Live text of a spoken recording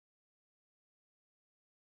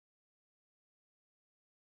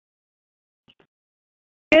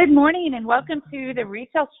Good morning and welcome to the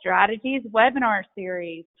Retail Strategies webinar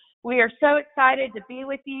series. We are so excited to be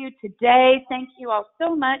with you today. Thank you all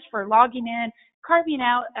so much for logging in, carving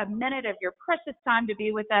out a minute of your precious time to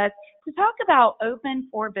be with us to talk about Open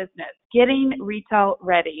for Business, getting retail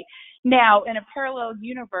ready. Now, in a parallel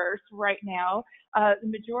universe right now, the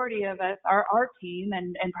majority of us, our team,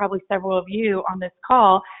 and probably several of you on this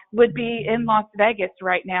call would be in Las Vegas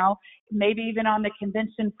right now, maybe even on the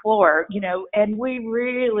convention floor, and we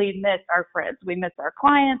really miss our friends. We miss our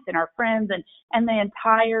clients and our friends and the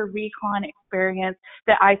entire recon experience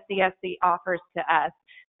that ICSC offers to us.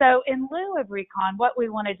 So in lieu of recon, what we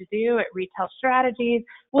wanted to do at Retail Strategies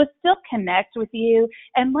was still connect with you,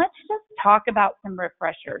 and let's just talk about some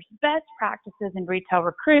refreshers, best practices in retail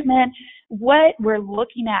recruitment, what we're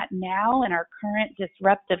looking at now in our current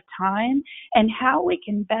disruptive time, and how we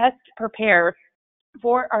can best prepare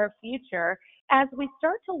for our future as we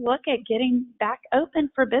start to look at getting back open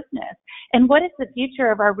for business, and what does the future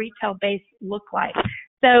of our retail base look like.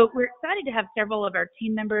 So we're excited to have several of our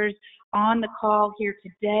team members on the call here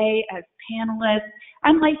today as panelists.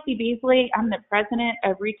 I'm Lacey Beasley. I'm the president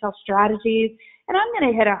of Retail Strategies, and I'm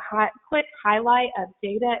going to hit a quick highlight of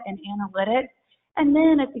data and analytics, and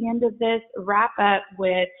then at the end of this, wrap up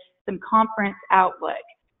with some conference outlook.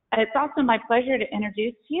 It's also my pleasure to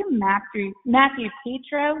introduce to you Matthew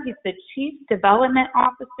Petro. He's the Chief Development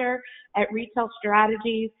Officer at Retail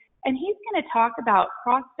Strategies, and he's going to talk about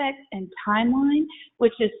prospects and timeline,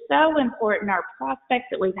 which is so important. Our prospects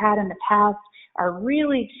that we've had in the past are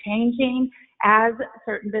really changing as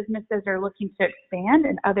certain businesses are looking to expand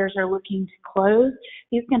and others are looking to close.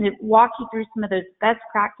 He's going to walk you through some of those best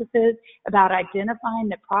practices about identifying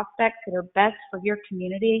the prospects that are best for your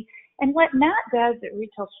community. And what Matt does at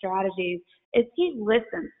Retail Strategies is he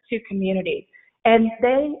listens to communities, and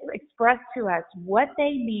they express to us what they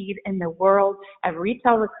need in the world of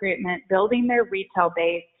retail recruitment, building their retail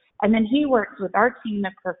base, and then he works with our team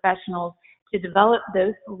of professionals to develop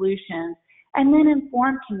those solutions and then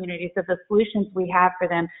inform communities of the solutions we have for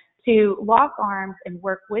them to lock arms and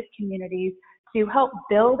work with communities to help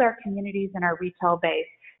build our communities and our retail base.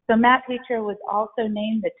 So Matt Petro was also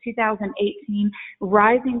named the 2018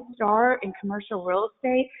 Rising Star in Commercial Real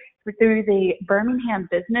Estate through the Birmingham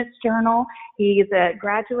Business Journal. He's a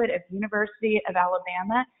graduate of University of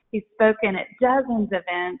Alabama. He's spoken at dozens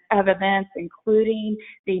of events, including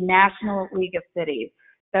the National League of Cities.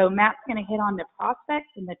 So Matt's going to hit on the prospects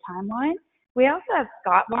and the timeline. We also have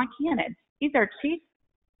Scott Von Cannon. He's our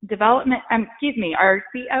our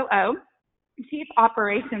COO. Chief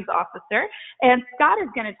Operations Officer, and Scott is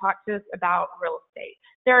going to talk to us about real estate.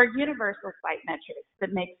 There are universal site metrics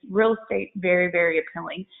that make real estate very, very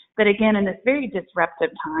appealing. But again, in this very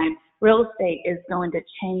disruptive time, real estate is going to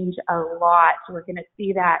change a lot. We're going to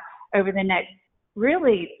see that over the next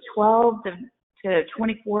really 12 to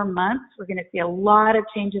 24 months. We're going to see a lot of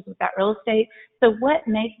changes with that real estate. So what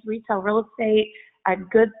makes retail real estate a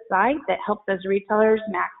good site that helps those retailers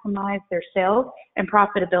maximize their sales and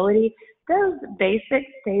profitability? Those basics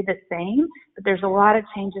stay the same, but there's a lot of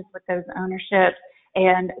changes with those ownerships,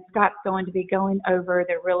 and Scott's going to be going over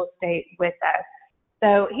the real estate with us.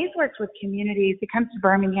 So he's worked with communities. He comes to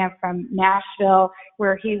Birmingham from Nashville,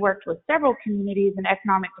 where he worked with several communities and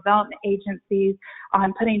economic development agencies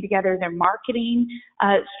on putting together their marketing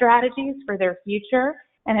strategies for their future.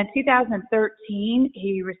 And in 2013,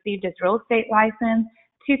 he received his real estate license.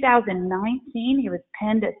 2019, he was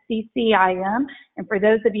pinned at CCIM, and for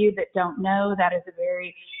those of you that don't know, that is a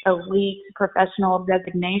very elite professional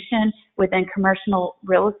designation within commercial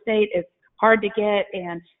real estate. It's hard to get,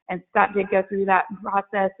 and Scott did go through that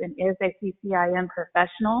process and is a CCIM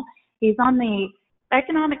professional. He's on the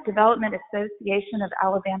Economic Development Association of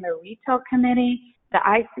Alabama Retail Committee, the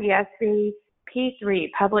ICSC P3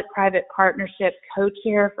 Public-Private Partnership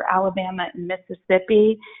co-chair for Alabama and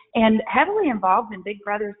Mississippi, and heavily involved in Big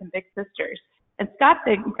Brothers and Big Sisters. And Scott's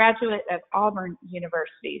a graduate of Auburn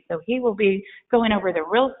University, so he will be going over the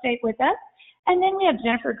real estate with us. And then we have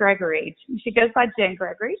Jennifer Gregory. She goes by Jen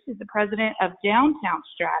Gregory. She's the president of Downtown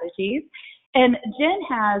Strategies. And Jen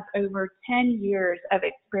has over 10 years of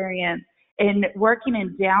experience in working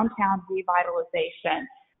in downtown revitalization.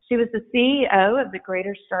 She was the CEO of the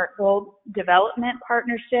Greater Starkville Development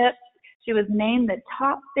Partnership. She was named the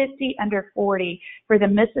top 50 under 40 for the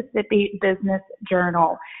Mississippi Business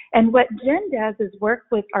Journal. And what Jen does is work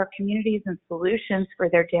with our communities and solutions for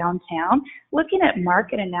their downtown, looking at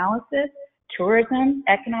market analysis, tourism,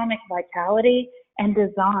 economic vitality, and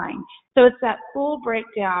design. So it's that full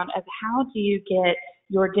breakdown of how do you get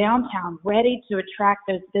your downtown ready to attract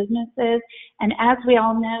those businesses. And as we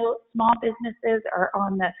all know, small businesses are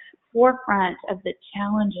on the forefront of the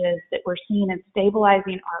challenges that we're seeing in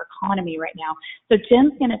stabilizing our economy right now. So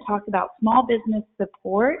Jim's going to talk about small business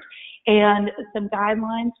support and some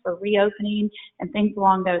guidelines for reopening and things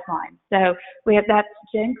along those lines. So that's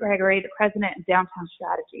Jen Gregory, the president of Downtown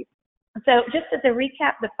Strategies. So just as a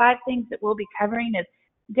recap, the 5 things that we'll be covering is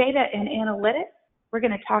data and analytics. We're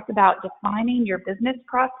going to talk about defining your business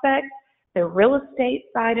prospects, the real estate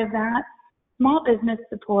side of that, small business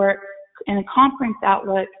support, and a conference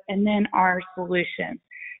outlook, and then our solutions.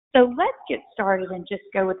 So let's get started and just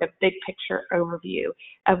go with a big picture overview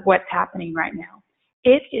of what's happening right now.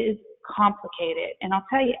 It is complicated, and I'll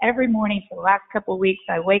tell you, every morning for the last couple of weeks,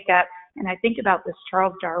 I wake up and I think about this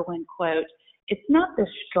Charles Darwin quote. It's not the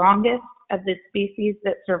strongest of the species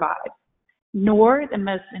that survives, nor the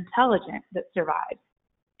most intelligent that survives.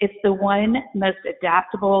 It's the one most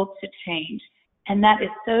adaptable to change. And that is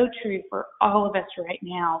so true for all of us right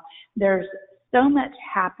now. There's so much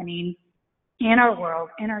happening in our world,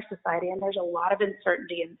 in our society, and there's a lot of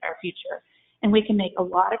uncertainty in our future. And we can make a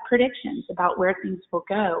lot of predictions about where things will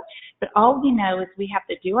go. But all we know is we have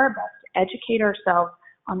to do our best to educate ourselves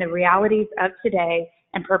on the realities of today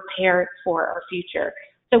and prepare for our future.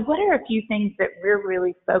 So what are a few things that we're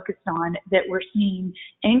really focused on that we're seeing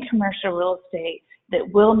in commercial real estate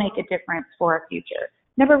that will make a difference for our future?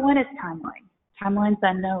 Number one is timeline. Timeline's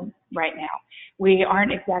unknown right now. We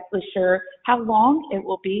aren't exactly sure how long it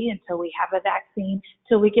will be until we have a vaccine,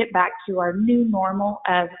 till we get back to our new normal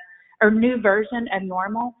or new version of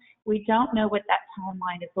normal. We don't know what that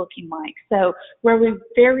timeline is looking like. So where we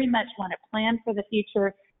very much want to plan for the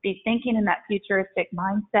future, be thinking in that futuristic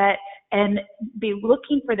mindset, and be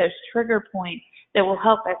looking for those trigger points that will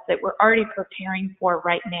help us that we're already preparing for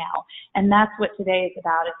right now. And that's what today is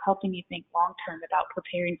about, is helping you think long-term about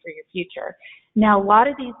preparing for your future. Now, a lot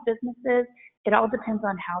of these businesses, it all depends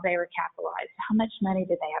on how they were capitalized. How much money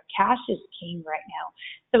do they have? Cash is king right now.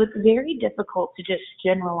 So it's very difficult to just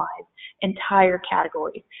generalize entire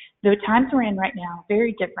categories. The times we're in right now,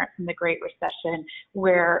 very different from the Great Recession,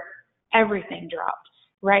 where everything dropped.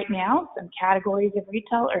 Right now, some categories of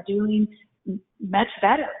retail are doing much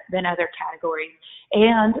better than other categories.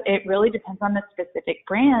 And it really depends on the specific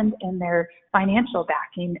brand and their financial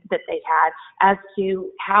backing that they had as to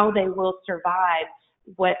how they will survive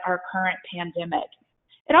what our current pandemic.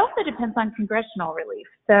 It also depends on congressional relief.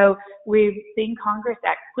 So we've seen Congress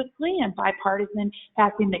act quickly and bipartisan,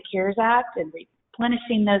 passing the CARES Act and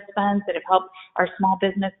replenishing those funds that have helped our small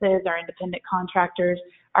businesses, our independent contractors,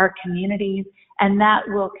 our communities, and that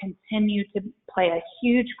will continue to play a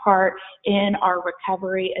huge part in our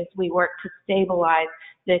recovery as we work to stabilize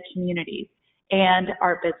the communities and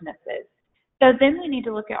our businesses. So then we need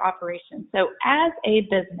to look at operations. So as a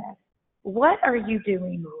business, what are you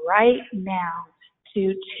doing right now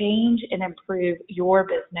to change and improve your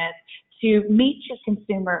business, to meet your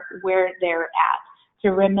consumer where they're at,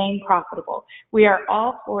 to remain profitable? We are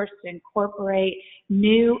all forced to incorporate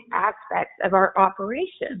new aspects of our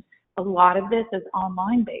operations. A lot of this is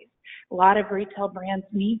online based. A lot of retail brands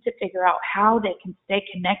need to figure out how they can stay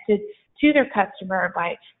connected to their customer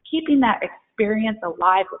by keeping that experience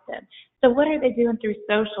alive with them. So what are they doing through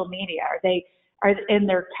social media? Are in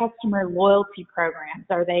their customer loyalty programs?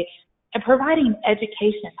 Are they providing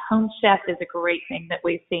education? Home Chef is a great thing that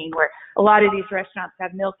we've seen, where a lot of these restaurants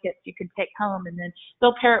have meal kits you can take home, and then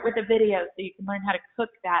they'll pair it with a video so you can learn how to cook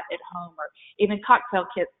that at home, or even cocktail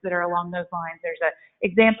kits that are along those lines. There's an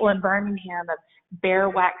example in Birmingham of bare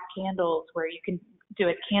wax candles where you can do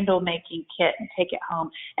a candle making kit and take it home,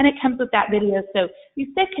 and it comes with that video. So you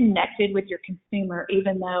stay connected with your consumer,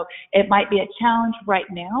 even though it might be a challenge right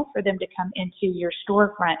now for them to come into your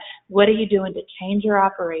storefront. What are you doing to change your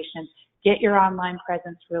operations? Get your online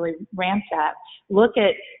presence really ramped up. Look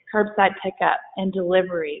at curbside pickup and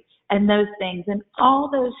delivery and those things, and all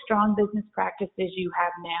those strong business practices you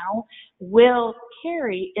have now will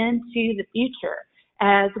carry into the future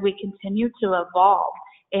as we continue to evolve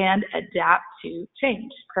and adapt to change,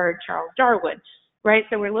 per Charles Darwin, right?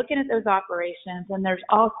 So we're looking at those operations, and there's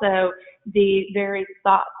also the very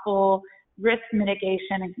thoughtful risk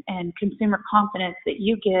mitigation and consumer confidence that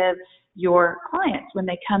you give your clients when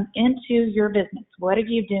they come into your business. What are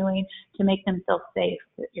you doing to make them feel safe,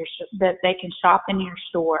 that they can shop in your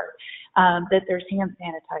store, that there's hand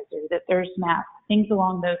sanitizer, that there's masks, things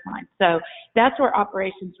along those lines. So that's where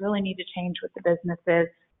operations really need to change with the businesses.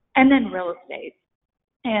 And then real estate.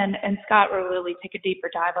 And Scott will really take a deeper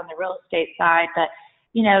dive on the real estate side, but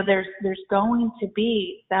you know, there's going to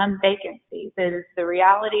be some vacancies. It is the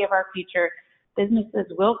reality of our future. Businesses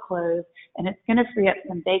will close, and it's going to free up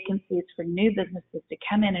some vacancies for new businesses to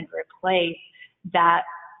come in and replace that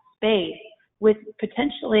space with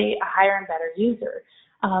potentially a higher and better user.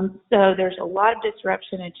 So there's a lot of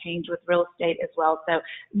disruption and change with real estate as well. So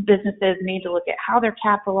businesses need to look at how they're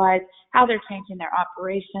capitalized, how they're changing their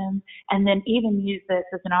operations, and then even use this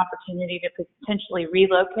as an opportunity to potentially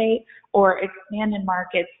relocate or expand in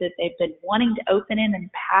markets that they've been wanting to open in the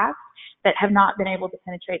past that have not been able to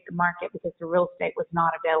penetrate the market because the real estate was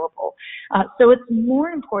not available. So it's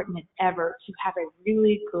more important than ever to have a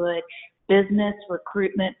really good business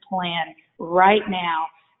recruitment plan right now,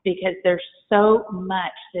 because there's so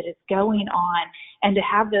much that is going on, and to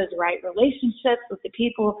have those right relationships with the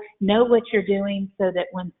people, know what you're doing so that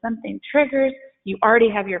when something triggers, you already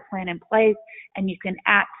have your plan in place and you can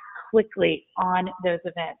act quickly on those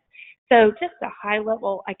events. So just a high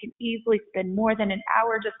level, I can easily spend more than an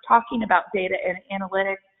hour just talking about data and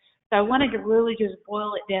analytics. So I wanted to really just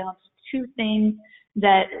boil it down to two things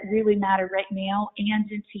that really matter right now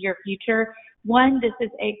and into your future. One, this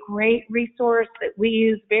is a great resource that we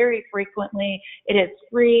use very frequently. It is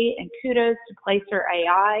free, and kudos to Placer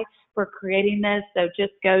AI for creating this. So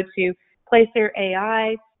just go to Placer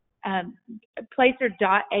AI,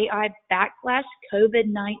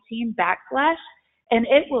 placer.ai/COVID-19/, and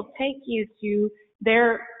it will take you to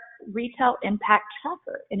their retail impact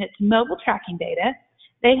tracker, and it's mobile tracking data.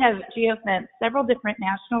 They have geofenced several different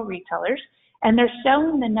national retailers, and they're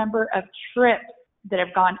showing the number of trips that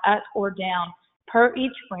have gone up or down per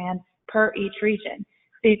each brand, per each region.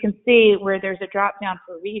 So you can see where there's a drop down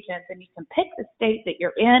for regions, and you can pick the state that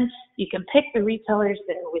you're in. You can pick the retailers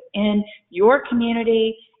that are within your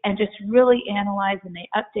community and just really analyze, and they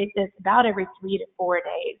update this about every 3 to 4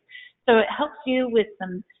 days. So it helps you with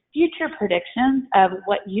some future predictions of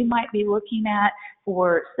what you might be looking at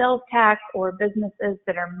for sales tax or businesses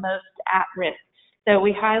that are most at risk. So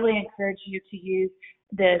we highly encourage you to use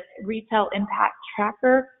this retail impact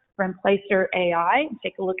tracker from Placer AI and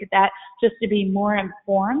take a look at that just to be more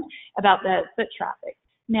informed about the foot traffic.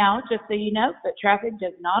 Now, just so you know, foot traffic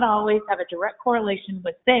does not always have a direct correlation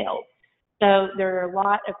with sales. So there are a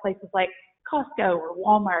lot of places like Costco or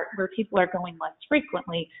Walmart where people are going less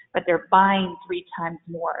frequently, but they're buying 3 times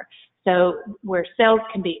more. So where sales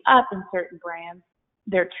can be up in certain brands,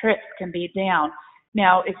 their trips can be down.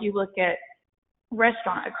 Now, if you look at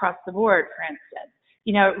restaurant across the board, for instance,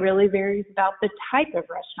 you know, it really varies about the type of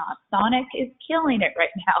restaurant. Sonic is killing it right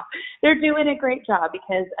now. They're doing a great job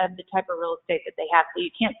because of the type of real estate that they have. So you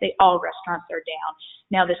can't say all restaurants are down.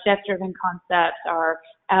 Now, the chef-driven concepts are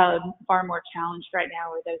far more challenged right now,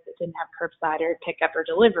 or those that didn't have curbside or pickup or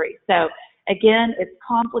delivery. So again, it's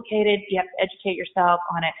complicated. You have to educate yourself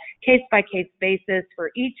on a case-by-case basis for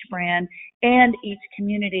each brand and each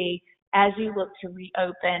community as you look to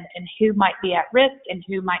reopen, and who might be at risk and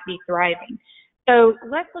who might be thriving. So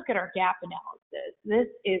let's look at our gap analysis. This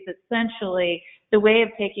is essentially the way of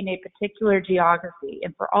taking a particular geography.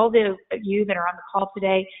 And for all of you that are on the call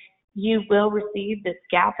today, you will receive this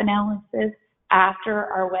gap analysis after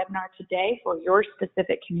our webinar today for your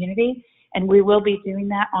specific community. And we will be doing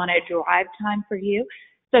that on a drive time for you.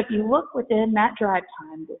 So if you look within that drive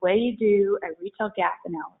time, the way you do a retail gap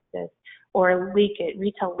analysis or a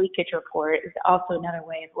retail leakage report is also another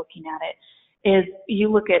way of looking at it, is you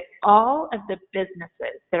look at all of the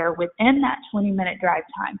businesses that are within that 20-minute drive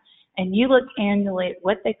time, and you look annually at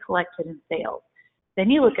what they collected in sales.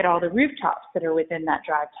 Then you look at all the rooftops that are within that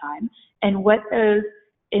drive time and what those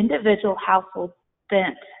individual households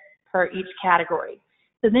spent per each category.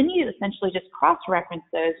 So then you essentially just cross-reference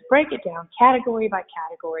those, break it down category by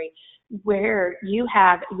category, where you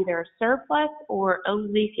have either a surplus or a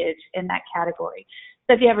leakage in that category.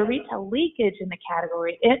 So if you have a retail leakage in the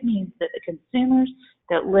category, it means that the consumers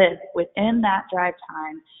that live within that drive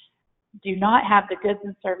time do not have the goods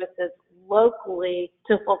and services locally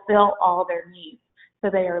to fulfill all their needs. So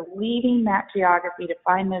they are leaving that geography to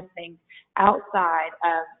find those things outside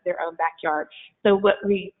of their own backyard. So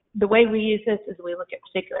the way we use this is we look at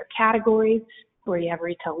particular categories where you have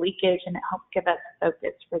retail leakage, and it helps give us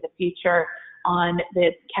focus for the future on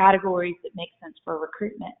the categories that make sense for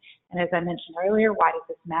recruitment. And as I mentioned earlier, why does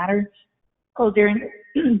this matter? Well, during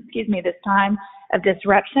this time of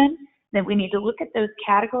disruption, then we need to look at those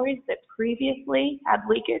categories that previously had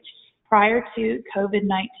leakage prior to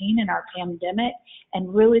COVID-19 and our pandemic,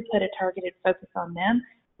 and really put a targeted focus on them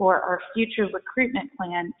for our future recruitment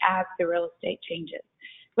plan as the real estate changes.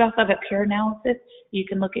 We also have a peer analysis. You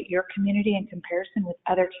can look at your community in comparison with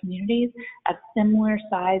other communities of similar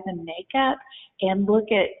size and makeup, and look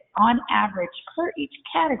at, on average, per each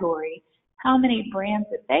category, how many brands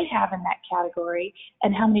that they have in that category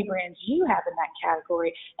and how many brands you have in that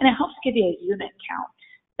category, and it helps give you a unit count.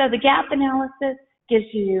 So the gap analysis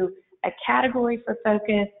gives you a category for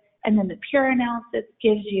focus And then the pure analysis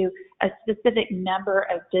gives you a specific number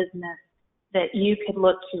of business that you could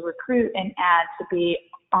look to recruit and add to be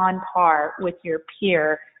on par with your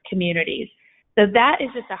peer communities. So that is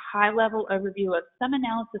just a high-level overview of some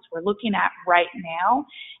analysis we're looking at right now,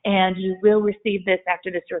 and you will receive this after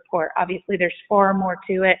this report. Obviously, there's far more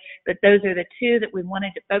to it, but those are the two that we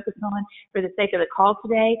wanted to focus on for the sake of the call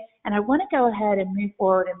today. And I want to go ahead and move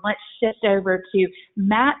forward, and let's shift over to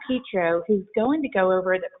Matt Petro, who's going to go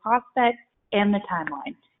over the prospects and the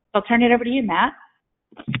timeline. I'll turn it over to you, Matt.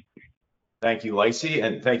 Thank you, Lacey,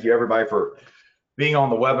 and thank you, everybody, for being on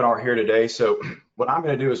the webinar here today. So what I'm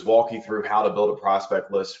going to do is walk you through how to build a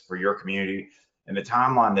prospect list for your community and the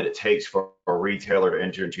timeline that it takes for a retailer to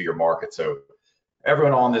enter into your market. So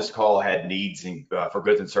everyone on this call had needs for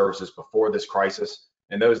goods and services before this crisis,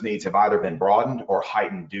 and those needs have either been broadened or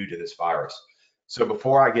heightened due to this virus. So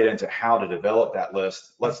before I get into how to develop that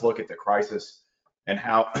list, let's look at the crisis and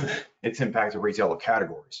how it's impacted retailer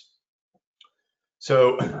categories.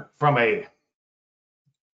 So from a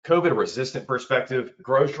COVID resistant perspective,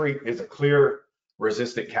 grocery is a clear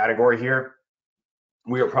resistant category here.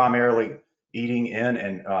 We are primarily eating in,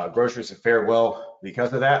 and groceries have fared well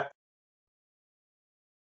because of that.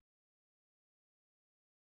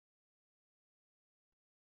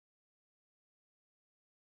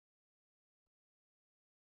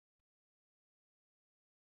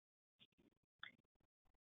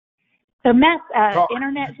 So Matt's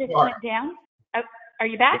internet just went down. Oh, are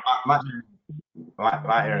you back?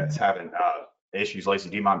 My internet's having issues.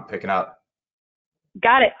 Lacey, do you mind picking up?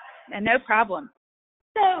 Got it, and no problem.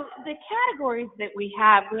 So the categories that we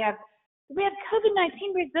have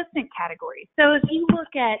COVID-19 resistant categories. So if you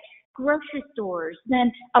look at grocery stores,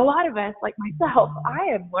 then a lot of us, like myself,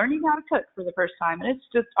 I am learning how to cook for the first time, and it's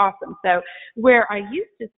just awesome. So where I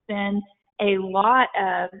used to spend a lot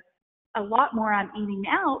more on eating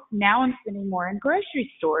out, now I'm spending more in grocery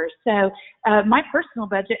stores. So my personal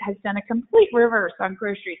budget has done a complete reverse on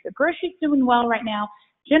groceries. So groceries doing well right now.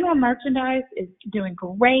 General merchandise is doing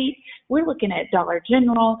great. We're looking at Dollar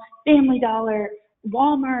General, Family Dollar,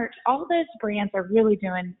 Walmart. All those brands are really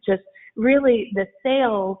doing the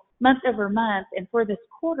sales month over month and for this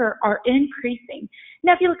quarter are increasing.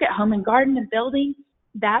 Now, if you look at home and garden and building,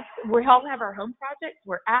 we all have our home projects.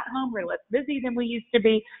 We're at home. We're less busy than we used to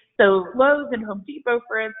be. So Lowe's and Home Depot,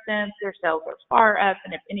 for instance, their sales are far up.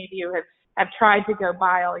 And if any of you have tried to go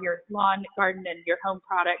buy all your lawn, garden, and your home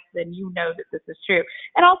products, then you know that this is true.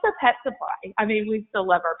 And also pet supply. I mean, we still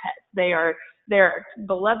love our pets. They're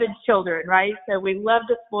beloved children, right? So we love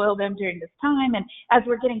to spoil them during this time. And as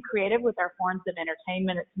we're getting creative with our forms of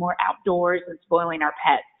entertainment, it's more outdoors and spoiling our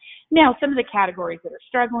pets. Now, some of the categories that are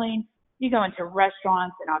struggling, you go into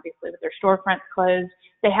restaurants, and obviously with their storefronts closed,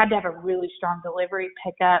 they had to have a really strong delivery,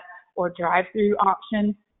 pickup, or drive-through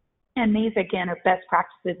option. And these, again, are best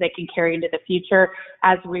practices they can carry into the future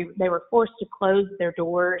as they were forced to close their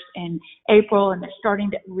doors in April, and they're starting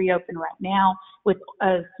to reopen right now with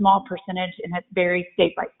a small percentage, and it varies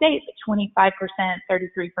state by state, 25%,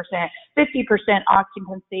 33%, 50%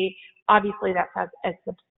 occupancy. Obviously, that has a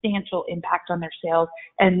substantial impact on their sales,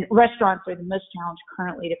 and restaurants are the most challenged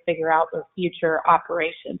currently to figure out their future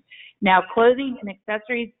operations. Now, clothing and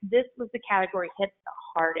accessories, this was the category hit the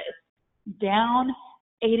hardest, down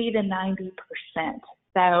 80 to 90%.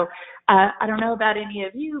 So I don't know about any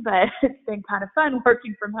of you, but it's been kind of fun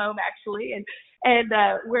working from home actually, and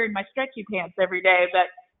wearing my stretchy pants every day. But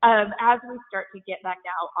as we start to get back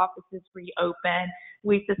out, offices reopen,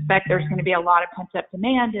 we suspect there's going to be a lot of pent-up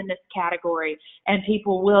demand in this category, and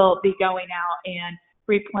people will be going out and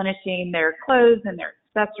replenishing their clothes and their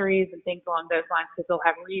accessories and things along those lines because they'll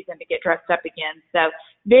have reason to get dressed up again. So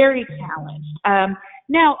very challenged.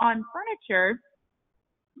 Now on furniture,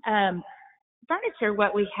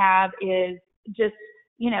 what we have is just,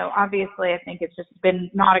 obviously I think it's just been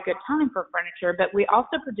not a good time for furniture, but we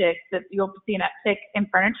also predict that you'll see an uptick in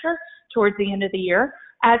furniture towards the end of the year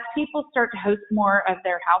as people start to host more of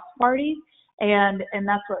their house parties. And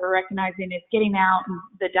that's what we're recognizing is getting out, and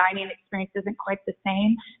the dining experience isn't quite the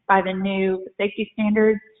same by the new safety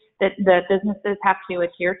standards that the businesses have to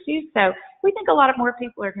adhere to. So we think a lot of more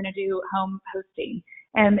people are going to do home hosting.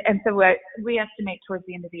 And so we estimate towards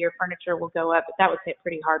the end of the year, furniture will go up, but that was hit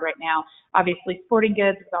pretty hard right now. Obviously, sporting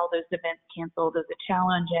goods with all those events canceled is a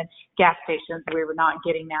challenge, and gas stations, we were not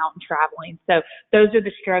getting out and traveling. So those are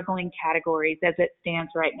the struggling categories as it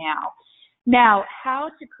stands right now. Now, how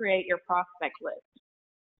to create your prospect list.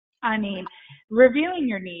 I mean, reviewing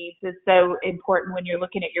your needs is so important when you're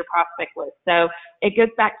looking at your prospect list. So it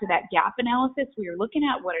goes back to that gap analysis where you're looking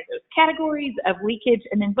at what are those categories of leakage,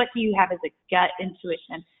 and then what do you have as a gut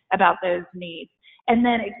intuition about those needs. And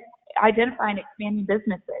then identifying expanding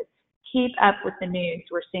businesses. Keep up with the news.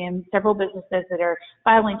 We're seeing several businesses that are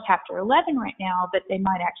filing Chapter 11 right now, but they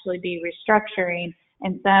might actually be restructuring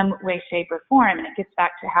in some way, shape, or form. And it gets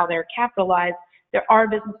back to how they're capitalized. There are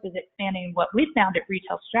businesses expanding. What we found at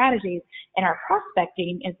Retail Strategies and our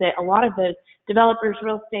prospecting is that a lot of those developers,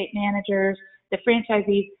 real estate managers, the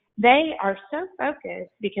franchisees, they are so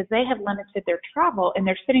focused because they have limited their travel and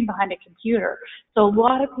they're sitting behind a computer. So a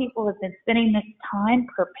lot of people have been spending this time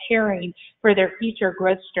preparing for their future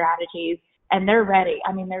growth strategies, and they're ready.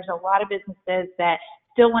 I mean, there's a lot of businesses that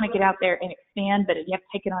still want to get out there and expand, but you have to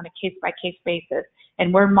take it on a case-by-case basis,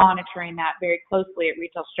 and we're monitoring that very closely at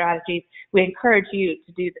Retail Strategies. We encourage you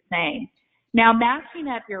to do the same. Now, matching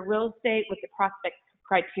up your real estate with the prospect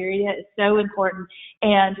criteria is so important,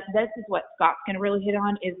 and this is what Scott's going to really hit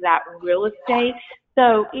on, is that real estate.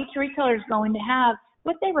 So each retailer is going to have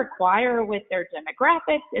what they require with their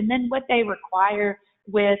demographics, and then what they require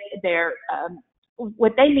with their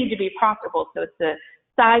what they need to be profitable. So it's the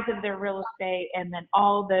size of their real estate, and then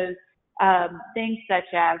all those things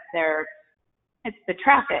such as it's the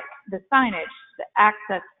traffic, the signage, the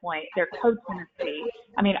access point, their co-tenancy.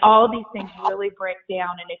 I mean, all these things really break down.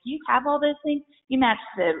 And if you have all those things, you match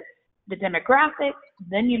the demographics,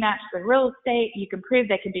 then you match the real estate, you can prove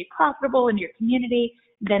they can be profitable in your community,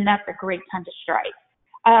 then that's a great time to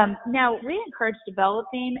strike. Now, we encourage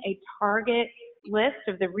developing a target list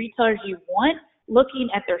of the retailers you want, looking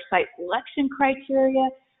at their site selection criteria,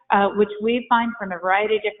 which we find from a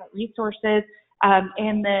variety of different resources,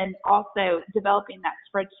 and then also developing that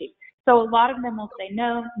spreadsheet. So a lot of them will say,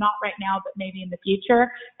 no, not right now, but maybe in the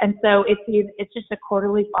future. And so it's just a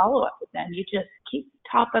quarterly follow-up with them. You just keep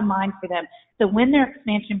top of mind for them. So when their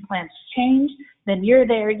expansion plans change, then you're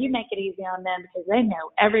there. You make it easy on them because they know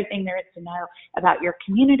everything there is to know about your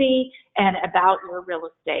community and about your real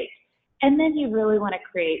estate. And then you really want to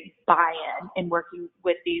create buy-in in working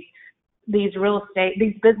with these real estate,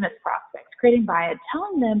 these business prospects, creating buy-in,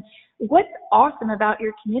 telling them what's awesome about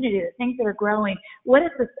your community, the things that are growing, what is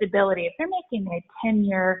the stability. If they're making a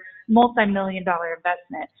 10-year, multi-million-dollar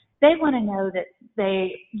investment, they want to know that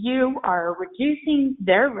you are reducing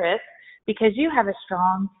their risk because you have a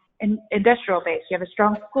strong industrial base, you have a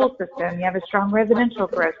strong school system, you have a strong residential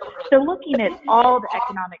growth. So looking at all the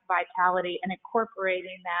economic vitality and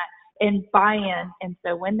incorporating that and buy-in, and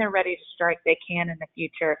so when they're ready to strike, they can in the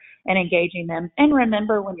future, and engaging them. And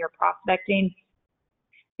remember, when you're prospecting,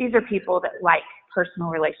 these are people that like personal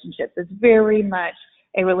relationships. It's very much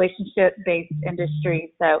a relationship-based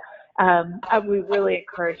industry, so we really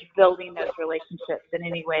encourage building those relationships in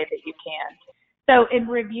any way that you can. So in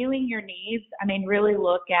reviewing your needs, I mean, really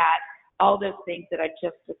look at all those things that I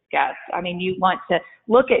just discussed. I mean, you want to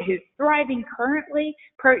look at who's thriving currently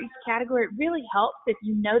per each category. It really helps if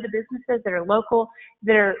you know the businesses that are local,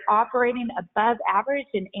 that are operating above average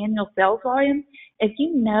in annual sales volume. If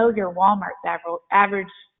you know your Walmart's average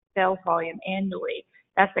sales volume annually,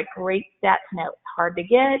 that's a great stat to know. It's hard to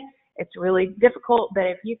get. It's really difficult, but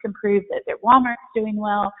if you can prove that their Walmart's doing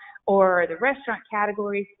well, or the restaurant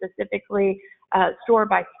category specifically, store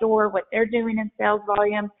by store, what they're doing in sales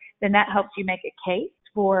volume, then that helps you make a case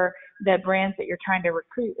for the brands that you're trying to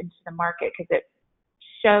recruit into the market, because it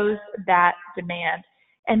shows that demand.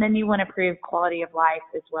 And then you want to prove quality of life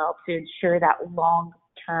as well to ensure that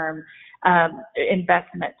long-term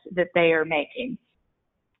investment that they are making.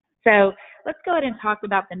 So let's go ahead and talk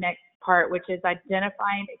about the next part, which is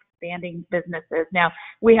identifying expanding businesses. Now,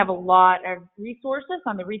 we have a lot of resources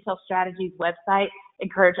on the Retail Strategies website.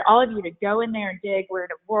 Encourage all of you to go in there and dig. We're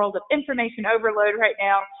in a world of information overload right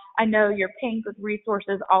now. I know you're pinged with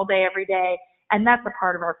resources all day, every day, and that's a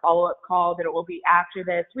part of our follow-up call that it will be after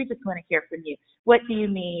this. We just want to hear from you. What do you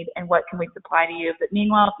need and what can we supply to you? But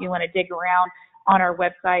meanwhile, if you want to dig around on our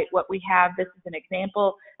website, what we have, this is an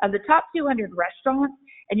example of the top 200 restaurants,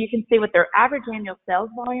 and you can see what their average annual sales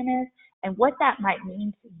volume is and what that might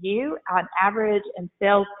mean to you on average in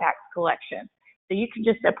sales tax collection. So you can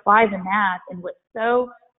just apply the math. And what's so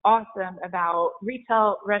awesome about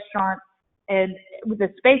retail restaurants and the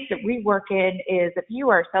space that we work in is if you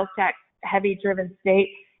are a sales tax heavy driven state,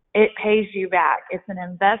 it pays you back. It's an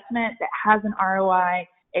investment that has an ROI.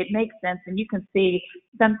 It makes sense. And you can see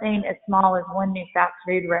something as small as one new fast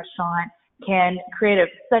food restaurant can create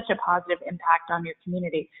such a positive impact on your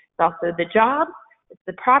community. It's also the jobs, it's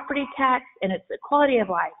the property tax, and it's the quality of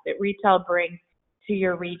life that retail brings to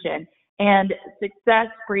your region. And success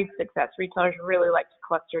breeds success. Retailers really like to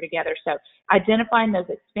cluster together. So identifying those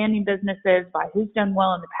expanding businesses by who's done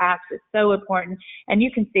well in the past is so important. And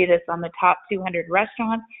you can see this on the top 200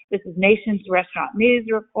 restaurants. This is Nation's Restaurant News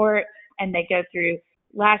Report, and they go through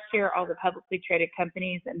last year, all the publicly traded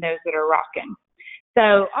companies and those that are rocking.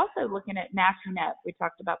 So also looking at matching up, we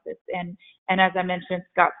talked about this, and as I mentioned,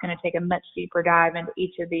 Scott's going to take a much deeper dive into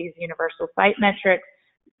each of these universal site metrics.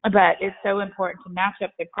 But it's so important to match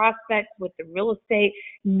up the prospects with the real estate,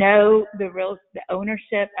 know the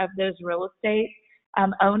ownership of those real estate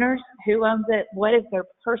owners, who owns it, what is their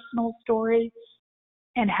personal story,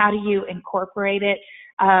 and how do you incorporate it.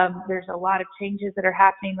 There's a lot of changes that are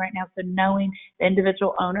happening right now, so knowing the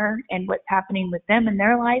individual owner and what's happening with them in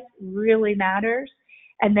their life really matters.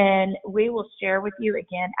 And then we will share with you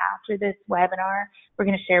again after this webinar, we're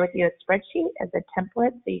going to share with you a spreadsheet as a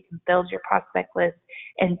template so you can build your prospect list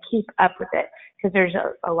and keep up with it, because there's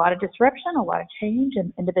a lot of disruption, a lot of change,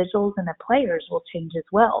 and individuals and the players will change as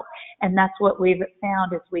well. And that's what we've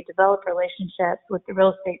found is we develop relationships with the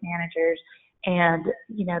real estate managers, and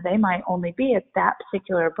they might only be at that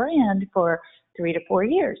particular brand for 3 to 4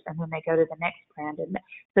 years, and then they go to the next brand. And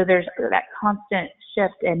so there's that constant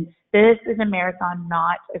shift, and this is a marathon,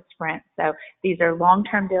 not a sprint. So these are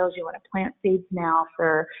long-term deals. You want to plant seeds now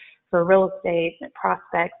for real estate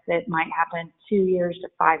prospects that might happen 2 years to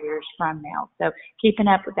 5 years from now. So keeping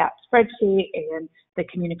up with that spreadsheet and the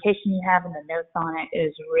communication you have and the notes on it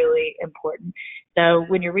is really important. So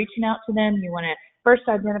when you're reaching out to them, you want to first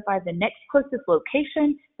identify the next closest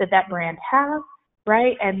location that brand has,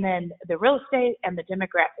 right? And then the real estate and the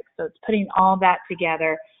demographics. So it's putting all that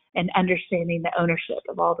together and understanding the ownership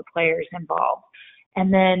of all the players involved.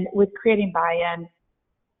 And then with creating buy-in,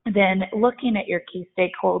 then looking at your key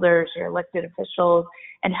stakeholders, your elected officials,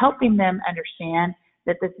 and helping them understand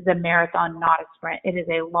that this is a marathon, not a sprint. It is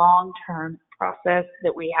a long-term process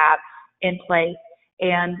that we have in place.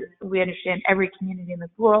 And we understand every community in this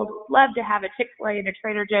world would love to have a Chick-fil-A and a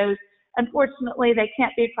Trader Joe's. Unfortunately, they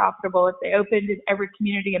can't be profitable if they opened in every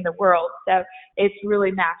community in the world. So it's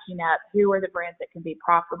really matching up who are the brands that can be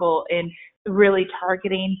profitable and really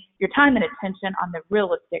targeting your time and attention on the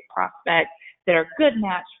realistic prospects that are a good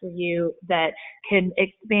match for you, that can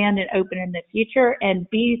expand and open in the future and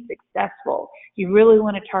be successful. You really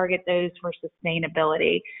want to target those for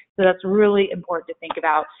sustainability. So that's really important to think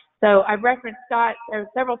about. So I've referenced Scott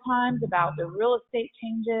several times about the real estate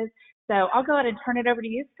changes. So I'll go ahead and turn it over to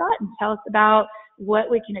you, Scott, and tell us about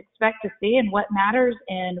what we can expect to see and what matters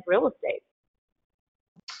in real estate.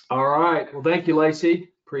 All right. Well, thank you, Lacey.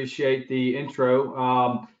 Appreciate the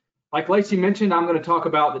intro. Like Lacey mentioned, I'm going to talk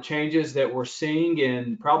about the changes that we're seeing,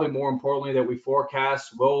 and probably more importantly that we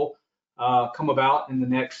forecast will come about in the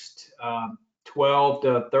next 12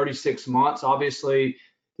 to 36 months. Obviously,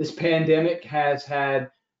 this pandemic has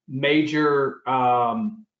had major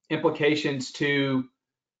implications to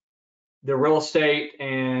the real estate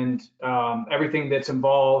and everything that's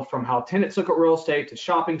involved, from how tenants look at real estate to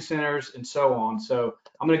shopping centers and so on. So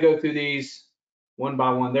I'm going to go through these one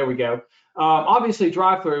by one. There we go. Obviously,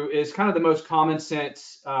 drive-through is kind of the most common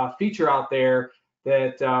sense feature out there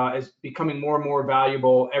that is becoming more and more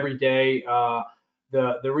valuable every day.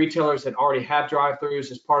 The retailers that already have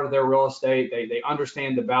drive-throughs as part of their real estate, they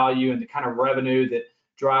understand the value and the kind of revenue that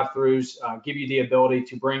drive-throughs give you the ability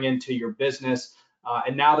to bring into your business.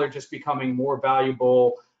 And now they're just becoming more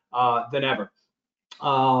valuable than ever.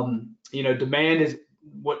 Demand is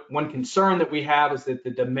one concern that we have, is that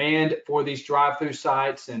the demand for these drive-through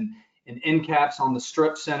sites and end caps on the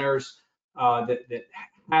strip centers that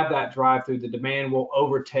have that drive-through, the demand will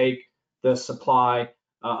overtake the supply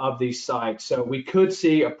of these sites. So we could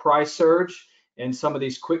see a price surge in some of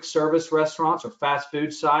these quick service restaurants or fast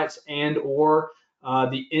food sites, and or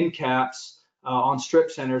the end caps on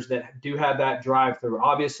strip centers that do have that drive-through.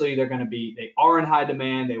 Obviously, they are in high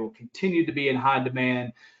demand. They will continue to be in high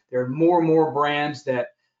demand. There are more and more brands that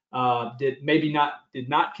did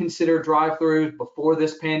not consider drive-throughs before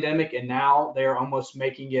this pandemic, and now they're almost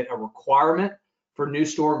making it a requirement for new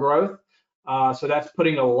store growth. So that's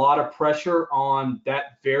putting a lot of pressure on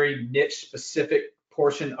that very niche specific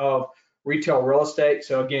portion of retail real estate.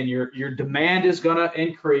 So again, your demand is going to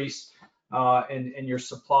increase, and your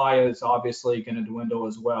supply is obviously going to dwindle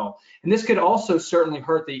as well. And this could also certainly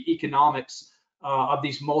hurt the economics of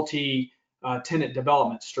these multi-tenant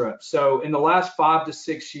development strips. So in the last 5 to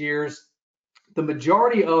 6 years, the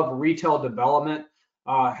majority of retail development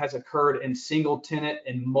has occurred in single tenant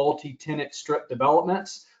and multi-tenant strip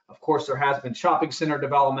developments. Of course, there has been shopping center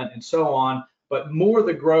development and so on, but more of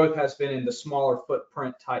the growth has been in the smaller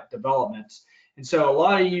footprint type developments. And so a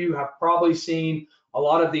lot of you have probably seen a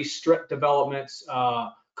lot of these strip developments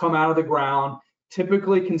come out of the ground,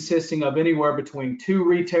 typically consisting of anywhere between 2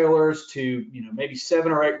 retailers to maybe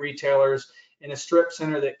 7 or 8 retailers in a strip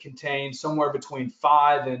center that contains somewhere between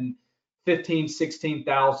 5 and 15,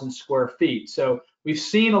 16,000 square feet. So we've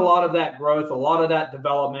seen a lot of that growth, a lot of that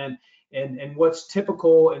development, and what's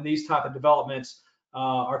typical in these type of developments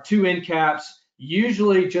are 2 end caps,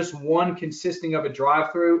 usually just one consisting of a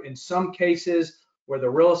drive-through. In some cases where the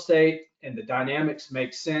real estate and the dynamics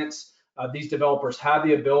make sense, these developers have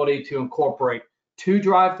the ability to incorporate 2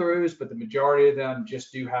 drive-throughs, but the majority of them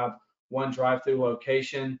just do have 1 drive-through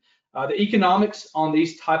location. The economics on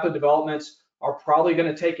these type of developments are probably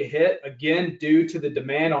going to take a hit, again, due to the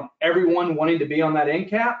demand on everyone wanting to be on that end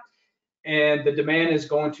cap, and the demand is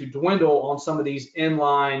going to dwindle on some of these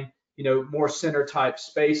inline, more center type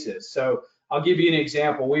spaces. So I'll give you an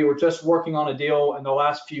example. We were just working on a deal in the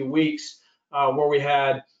last few weeks where we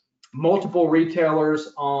had multiple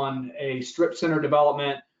retailers on a strip center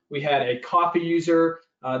development. We had a coffee user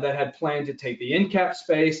that had planned to take the end cap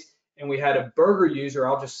space, and we had a burger user,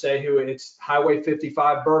 I'll just say who it's Highway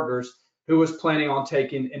 55 Burgers, who was planning on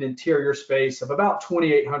taking an interior space of about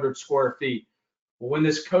 2,800 square feet. Well, when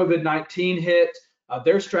this COVID-19 hit,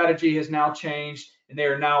 their strategy has now changed, and they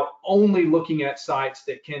are now only looking at sites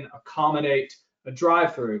that can accommodate a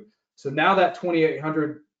drive-through. So now that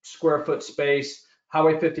 2,800 square foot space,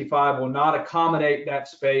 Highway 55 will not accommodate that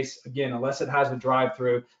space, again, unless it has a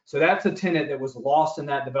drive-through. So that's a tenant that was lost in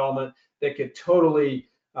that development that could totally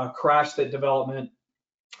crash that development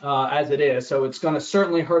as it is. So it's going to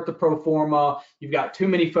certainly hurt the pro forma. You've got too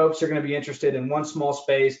many folks that are going to be interested in one small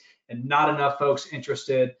space and not enough folks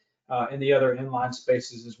interested in the other inline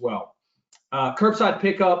spaces as well. Curbside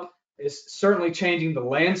pickup is certainly changing the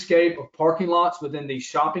landscape of parking lots within these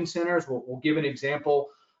shopping centers. We'll give an example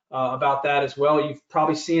about that as well. You've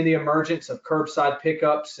probably seen the emergence of curbside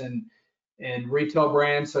pickups and retail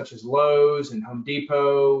brands such as Lowe's and Home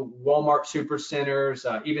Depot, Walmart supercenters,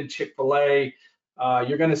 even Chick-fil-A.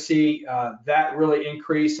 You're going to see that really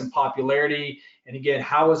increase in popularity. And again,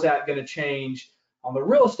 how is that going to change on the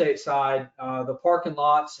real estate side, the parking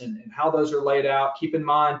lots and how those are laid out? Keep in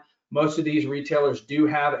mind, most of these retailers do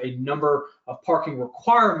have a number of parking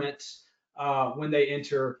requirements when they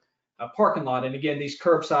enter a parking lot. And again, these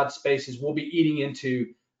curbside spaces will be eating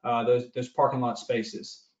into those parking lot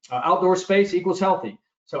spaces. Outdoor space equals healthy.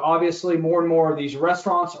 So obviously more and more of these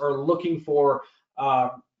restaurants are looking for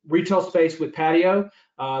retail space with patio.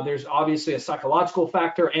 There's obviously a psychological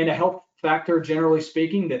factor and a health factor, generally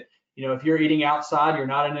speaking, that if you're eating outside, you're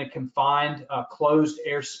not in a confined, closed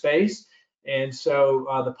air space. And so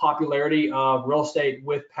the popularity of real estate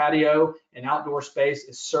with patio and outdoor space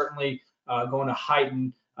is certainly going to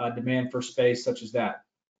heighten demand for space such as that.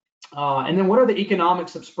 And then what are the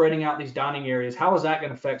economics of spreading out these dining areas? How is that going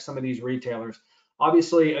to affect some of these retailers?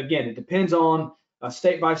 Obviously, again, it depends on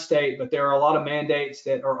state by state, but there are a lot of mandates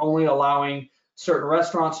that are only allowing certain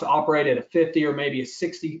restaurants to operate at a 50 or maybe a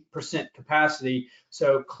 60% capacity.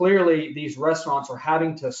 So clearly these restaurants are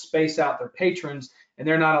having to space out their patrons, and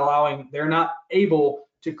they're not able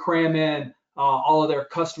to cram in all of their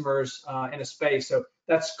customers in a space. So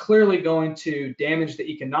that's clearly going to damage the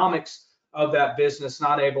economics of that business,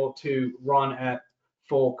 not able to run at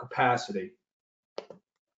full capacity.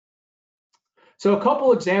 So a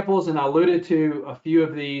couple examples, and I alluded to a few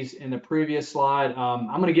of these in the previous slide. I'm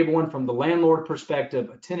going to give one from the landlord perspective,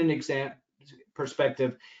 a tenant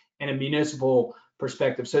perspective, and a municipal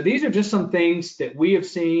perspective. So these are just some things that we have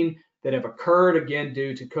seen that have occurred, again,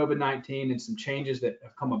 due to COVID-19 and some changes that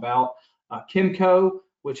have come about. Kimco,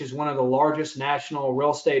 which is one of the largest national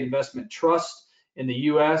real estate investment trusts in the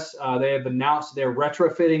US, they have announced they're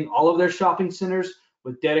retrofitting all of their shopping centers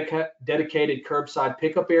with dedicated curbside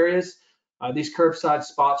pickup areas. These curbside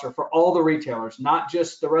spots are for all the retailers, not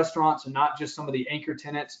just the restaurants and not just some of the anchor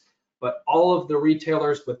tenants, but all of the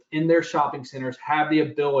retailers within their shopping centers have the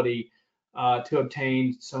ability to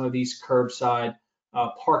obtain some of these curbside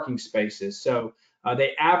parking spaces. So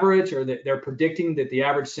they average, or they're predicting that the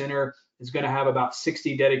average center is going to have about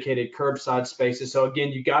 60 dedicated curbside spaces. So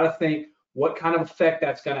again, you got to think what kind of effect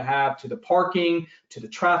that's going to have to the parking, to the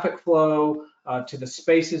traffic flow, to the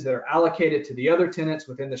spaces that are allocated to the other tenants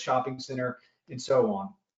within the shopping center, and so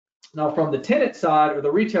on. Now, from the tenant side or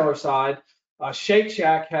the retailer side, Shake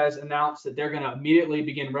Shack has announced that they're going to immediately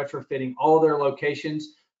begin retrofitting all of their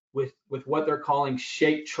locations with what they're calling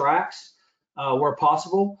Shake Tracks where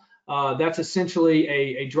possible. That's essentially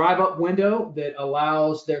a drive-up window that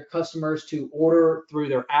allows their customers to order through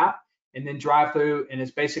their app and then drive through, and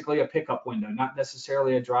it's basically a pickup window, not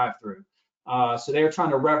necessarily a drive-through. So they're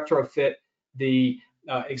trying to retrofit the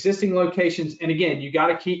existing locations, and again, you got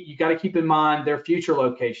to keep in mind their future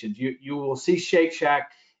locations. You will see Shake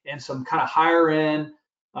Shack and some kind of higher end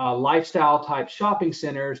lifestyle type shopping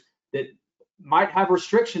centers that might have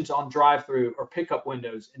restrictions on drive-through or pickup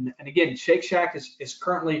windows. And again, Shake Shack is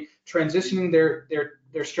currently transitioning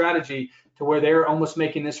their strategy to where they're almost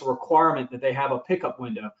making this a requirement that they have a pickup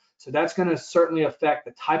window. So that's going to certainly affect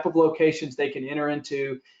the type of locations they can enter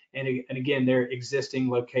into, and again, their existing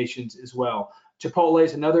locations as well. Chipotle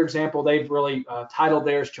is another example. They've really titled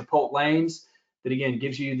theirs Chipotle Lanes, that again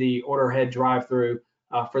gives you the order ahead drive-through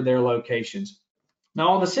for their locations. Now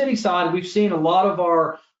on the city side, we've seen a lot of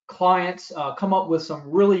our clients come up with some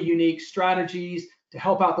really unique strategies to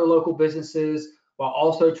help out their local businesses while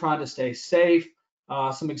also trying to stay safe.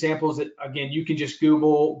 Some examples that, again, you can just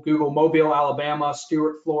Google Mobile, Alabama,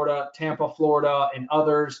 Stuart, Florida, Tampa, Florida, and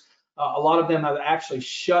others. A lot of them have actually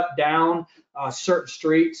shut down certain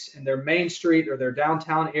streets in their main street or their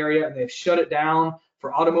downtown area, and they've shut it down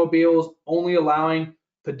for automobiles, only allowing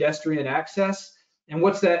pedestrian access. And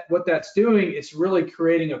what that's doing, it's really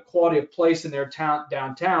creating a quality of place in their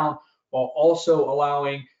downtown, while also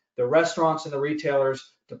allowing the restaurants and the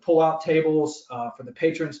retailers to pull out tables for the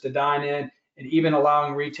patrons to dine in, and even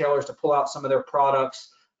allowing retailers to pull out some of their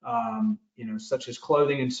products, such as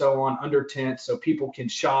clothing and so on, under tents, so people can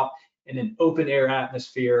shop in an open air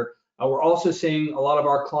atmosphere. We're also seeing a lot of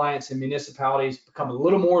our clients and municipalities become a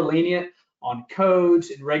little more lenient on codes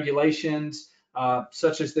and regulations,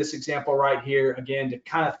 such as this example right here, again, to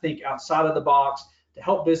kind of think outside of the box, to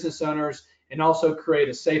help business owners and also create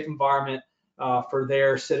a safe environment for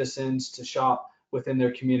their citizens to shop within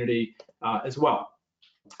their community as well.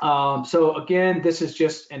 So again, this is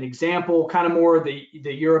just an example, kind of more the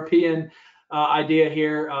European idea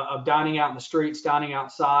here of dining out in the streets, dining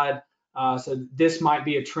outside. So this might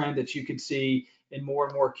be a trend that you could see in more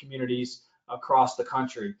and more communities across the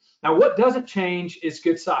country. Now, what doesn't change is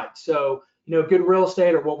good sites. So, good real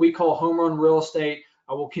estate, or what we call home run real estate,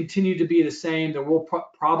 will continue to be the same. There will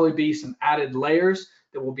probably be some added layers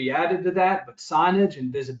that will be added to that, but signage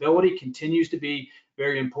and visibility continues to be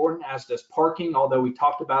very important, as does parking, although we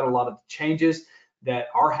talked about a lot of the changes that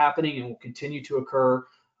are happening and will continue to occur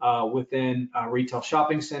within retail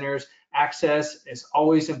shopping centers. Access is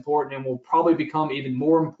always important and will probably become even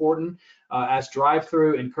more important as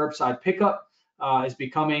drive-through and curbside pickup is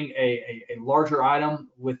becoming a larger item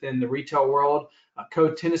within the retail world.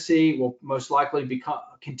 Code tenancy will most likely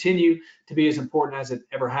continue to be as important as it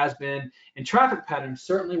ever has been. And traffic patterns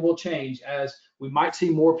certainly will change, as we might see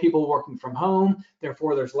more people working from home.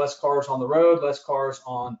 Therefore, there's less cars on the road, less cars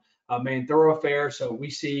on main thoroughfare. So we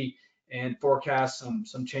see and forecast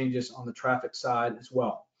some changes on the traffic side as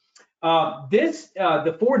well.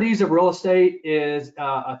 The 4 Ds of real estate is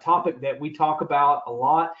a topic that we talk about a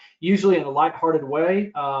lot, usually in a lighthearted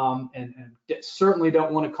way, and certainly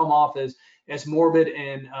don't want to come off as morbid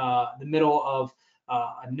in the middle of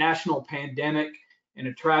a national pandemic and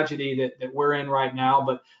a tragedy that we're in right now.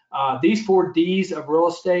 But these 4 Ds of real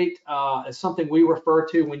estate is something we refer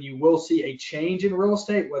to when you will see a change in real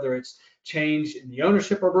estate, whether it's change in the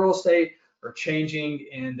ownership of real estate or changing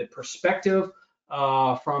in the perspective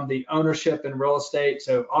from the ownership in real estate.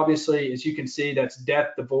 So obviously, as you can see, that's death,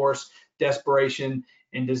 divorce, desperation,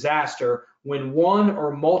 and disaster. When one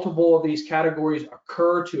or multiple of these categories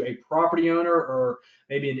occur to a property owner or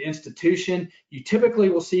maybe an institution, you typically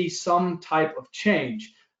will see some type of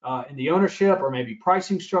change in the ownership or maybe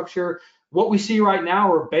pricing structure. What we see right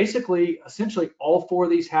now are basically essentially all 4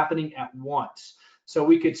 of these happening at once. So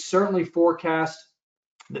we could certainly forecast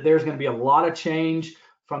that there's going to be a lot of change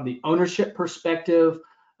from the ownership perspective.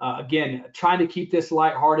 Again, trying to keep this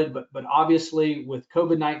lighthearted, but obviously with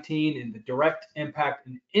COVID-19 and the direct impact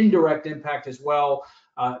and indirect impact as well,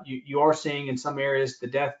 you are seeing in some areas the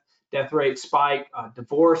death rate spike,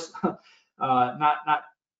 divorce. Not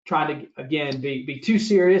trying to again be too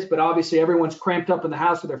serious, but obviously everyone's cramped up in the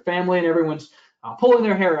house with their family and everyone's pulling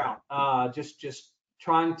their hair out, just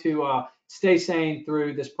trying to stay sane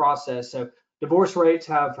through this process. So divorce rates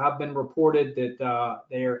have been reported that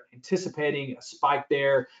they are anticipating a spike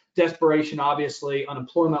there. Desperation, obviously,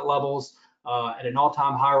 unemployment levels at an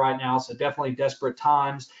all-time high right now, so definitely desperate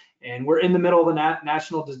times. And we're in the middle of a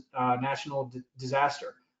national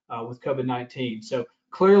disaster with COVID-19. So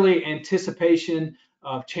clearly anticipation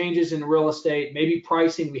of changes in real estate, maybe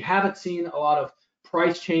pricing. We haven't seen a lot of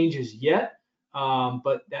price changes yet,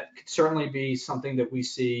 but that could certainly be something that we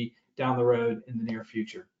see down the road in the near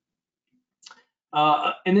future.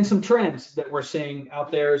 And then some trends that we're seeing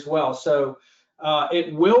out there as well. So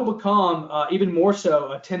it will become even more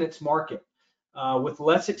so a tenant's market with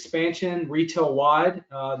less expansion retail-wide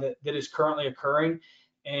that is currently occurring,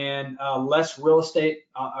 and less real estate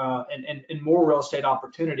and more real estate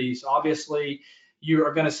opportunities. Obviously, you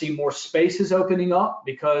are going to see more spaces opening up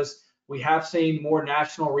because We have seen more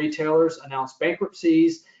national retailers announce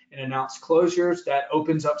bankruptcies and announce closures. That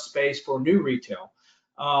opens up space for new retail.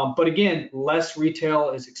 But again, less retail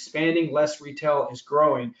is expanding, less retail is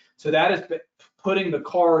growing. So that is putting the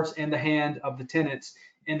cards in the hand of the tenants,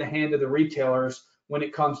 in the hand of the retailers when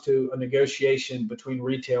it comes to a negotiation between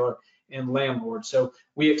retailer and landlord. So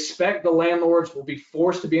we expect the landlords will be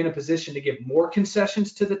forced to be in a position to give more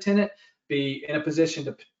concessions to the tenant, be in a position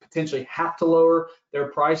to potentially have to lower their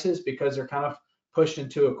prices because they're kind of pushed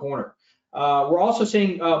into a corner. We're also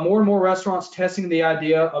seeing more and more restaurants testing the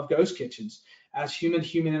idea of ghost kitchens as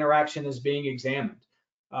human-human interaction is being examined.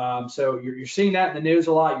 So you're seeing that in the news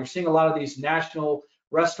a lot. You're seeing a lot of these national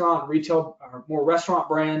restaurant, retail, or more restaurant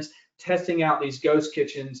brands testing out these ghost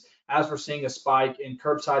kitchens as we're seeing a spike in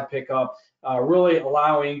curbside pickup, really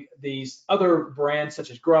allowing these other brands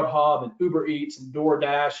such as Grubhub and Uber Eats and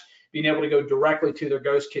DoorDash being able to go directly to their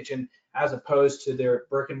ghost kitchen as opposed to their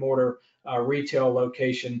brick and mortar retail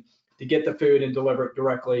location to get the food and deliver it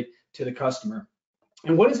directly to the customer.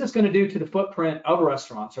 And what is this going to do to the footprint of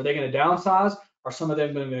restaurants? Are they going to downsize? Are some of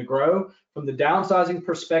them going to grow? From the downsizing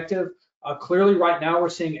perspective, clearly right now we're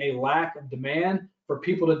seeing a lack of demand for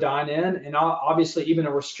people to dine in, and obviously even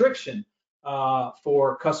a restriction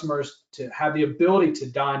for customers to have the ability to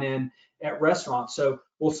dine in at restaurants. So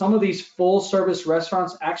will some of these full service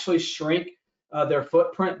restaurants actually shrink their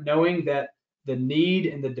footprint, knowing that the need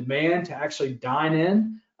and the demand to actually dine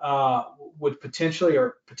in would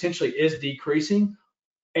potentially is decreasing?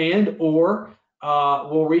 And or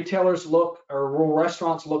will retailers look, or will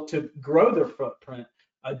restaurants look to grow their footprint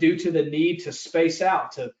due to the need to space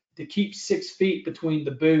out, to keep 6 feet between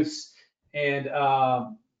the booths and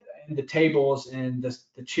the tables and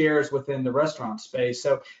the chairs within the restaurant space?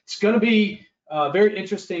 So it's going to be very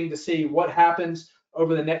interesting to see what happens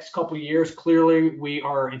over the next couple of years. Clearly, we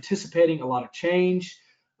are anticipating a lot of change,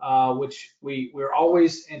 which we're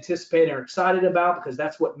always anticipating and are excited about, because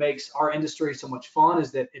that's what makes our industry so much fun,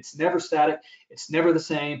 is that it's never static, it's never the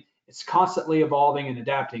same, it's constantly evolving and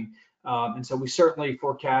adapting. And so we certainly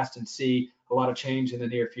forecast and see a lot of change in the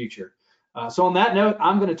near future. So on that note,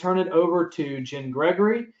 I'm going to turn it over to Jen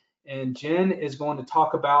Gregory, and Jen is going to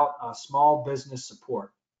talk about small business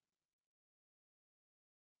support.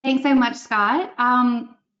 Thanks so much, Scott.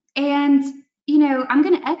 And you know, I'm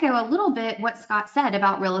going to echo a little bit what Scott said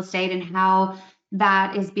about real estate and how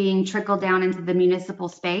that is being trickled down into the municipal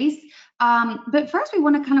space. But first, we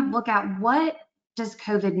want to kind of look at what does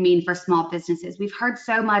COVID mean for small businesses. We've heard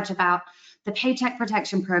so much about the Paycheck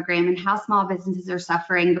Protection Program and how small businesses are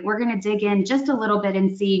suffering, but we're going to dig in just a little bit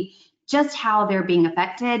and see just how they're being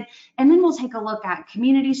affected. And then we'll take a look at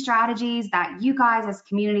community strategies that you guys as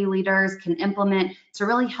community leaders can implement to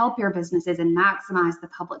really help your businesses and maximize the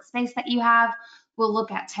public space that you have. We'll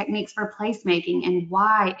look at techniques for placemaking and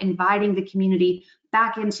why inviting the community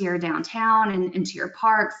back into your downtown and into your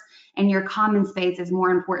parks and your common space is more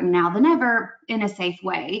important now than ever in a safe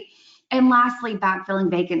way. And lastly, backfilling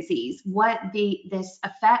vacancies, what this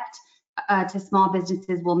effect to small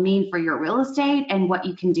businesses will mean for your real estate, and what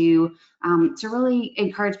you can do to really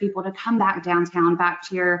encourage people to come back downtown, back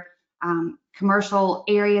to your commercial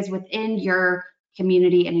areas within your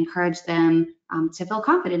community, and encourage them to feel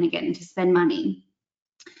confident again and to spend money.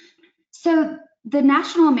 So the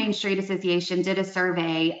National Main Street Association did a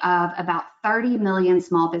survey of about 30 million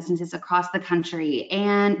small businesses across the country,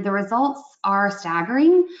 and the results are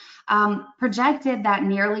staggering. Projected that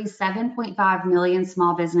nearly 7.5 million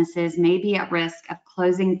small businesses may be at risk of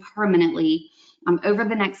closing permanently over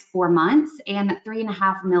the next 4 months, and that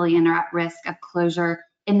 3.5 million are at risk of closure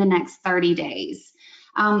in the next 30 days.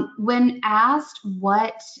 When asked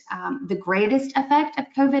what the greatest effect of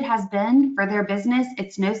COVID has been for their business,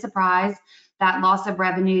 it's no surprise that loss of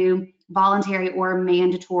revenue, voluntary or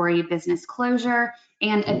mandatory business closure,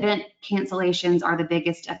 and event cancellations are the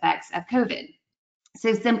biggest effects of COVID.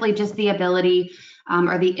 So simply just the ability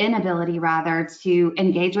or the inability rather to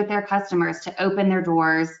engage with their customers, to open their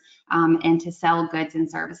doors and to sell goods and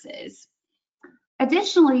services.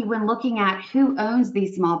 Additionally, when looking at who owns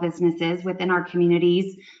these small businesses within our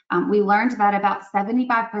communities, we learned that about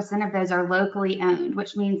 75% of those are locally owned,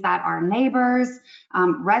 which means that our neighbors,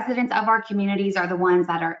 residents of our communities are the ones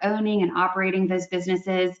that are owning and operating those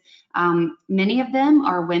businesses. Many of them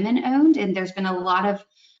are women owned, and there's been a lot of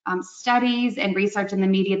studies and research in the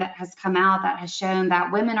media that has come out that has shown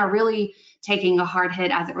that women are really taking a hard hit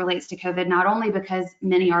as it relates to COVID, not only because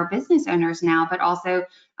many are business owners now, but also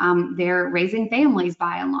they're raising families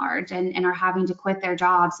by and large and are having to quit their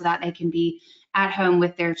jobs so that they can be at home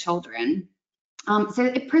with their children. So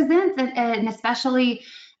it presents an especially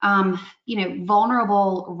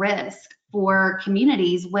vulnerable risk for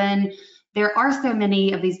communities when there are so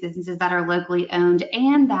many of these businesses that are locally owned,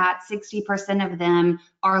 and that 60% of them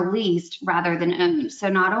are leased rather than owned. So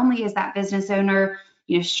not only is that business owner,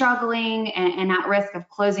 struggling and at risk of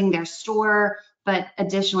closing their store, but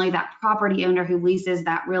additionally that property owner who leases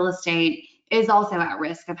that real estate is also at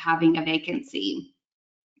risk of having a vacancy.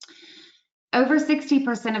 Over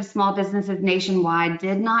 60% of small businesses nationwide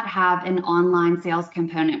did not have an online sales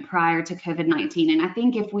component prior to COVID-19. And I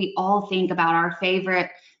think if we all think about our favorite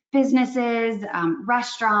businesses,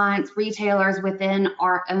 restaurants, retailers within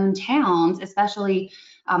our own towns, especially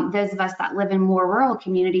those of us that live in more rural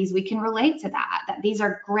communities, we can relate to that these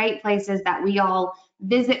are great places that we all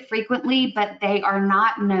visit frequently, but they are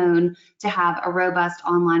not known to have a robust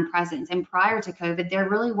online presence. And prior to COVID, there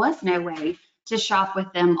really was no way to shop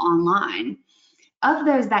with them online. Of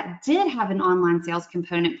those that did have an online sales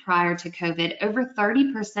component prior to COVID, over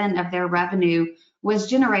 30% of their revenue was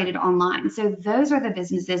generated online. So those are the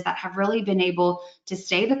businesses that have really been able to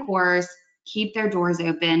stay the course, keep their doors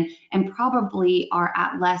open, and probably are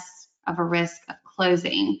at less of a risk of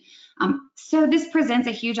closing. So this presents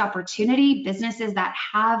a huge opportunity. Businesses that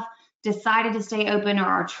have decided to stay open or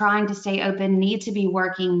are trying to stay open need to be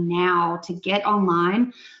working now to get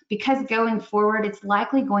online, because going forward, it's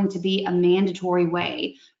likely going to be a mandatory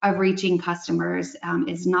way of reaching customers,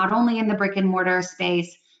 is not only in the brick and mortar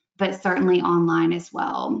space, but certainly online as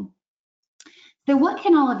well. So what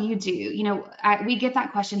can all of you do? We get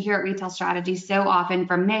that question here at Retail Strategy so often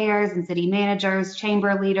from mayors and city managers,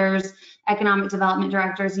 chamber leaders, economic development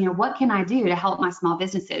directors. What can I do to help my small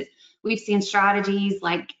businesses? We've seen strategies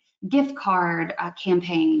like gift card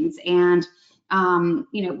campaigns, and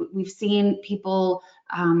we've seen people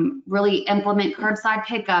really implement curbside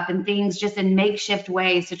pickup and things just in makeshift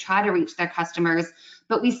ways to try to reach their customers.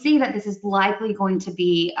 But we see that this is likely going to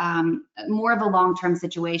be more of a long-term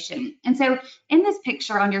situation. And so in this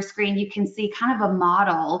picture on your screen, you can see kind of a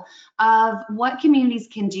model of what communities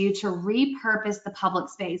can do to repurpose the public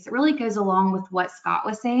space. It really goes along with what Scott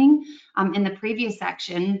was saying in the previous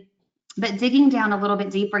section. But digging down a little bit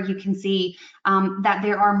deeper, you can see that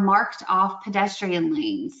there are marked off pedestrian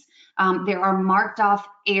lanes. There are marked off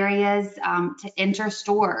areas to enter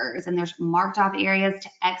stores, and there's marked off areas to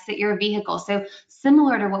exit your vehicle. So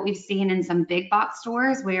similar to what we've seen in some big box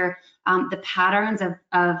stores where the patterns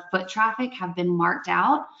of foot traffic have been marked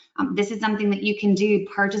out. This is something that you can do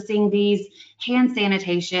purchasing these hand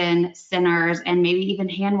sanitation centers and maybe even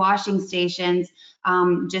hand washing stations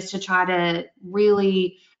just to try to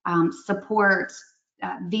really support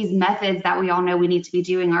these methods that we all know we need to be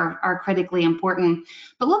doing are critically important.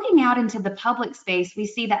 But looking out into the public space, we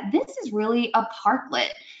see that this is really a parklet.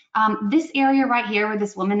 This area right here where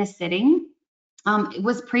this woman is sitting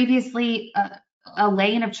was previously a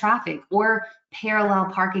lane of traffic or parallel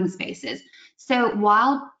parking spaces. So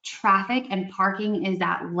while traffic and parking is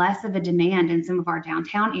at less of a demand in some of our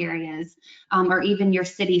downtown areas or even your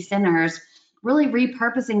city centers, really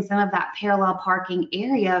repurposing some of that parallel parking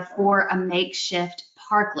area for a makeshift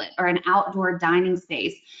parklet or an outdoor dining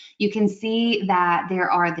space. You can see that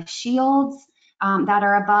there are the shields that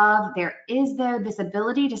are above. There is this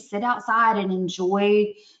ability to sit outside and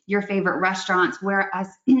enjoy your favorite restaurants, whereas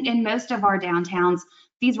in most of our downtowns,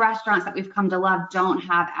 these restaurants that we've come to love don't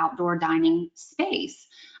have outdoor dining space.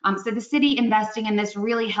 So the city investing in this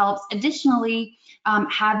really helps. Additionally,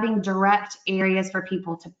 having direct areas for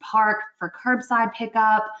people to park for curbside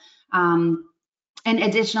pickup. And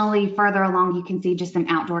additionally, further along, you can see just some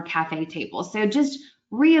outdoor cafe tables. So just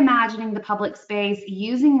reimagining the public space,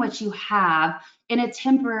 using what you have in a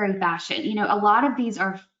temporary fashion. A lot of these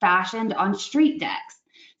are fashioned on street decks.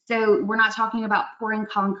 So we're not talking about pouring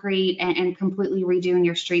concrete and completely redoing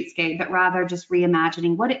your streetscape, but rather just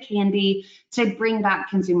reimagining what it can be to bring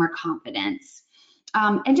back consumer confidence.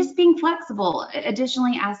 And just being flexible.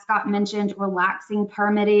 Additionally, as Scott mentioned, relaxing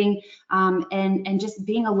permitting and just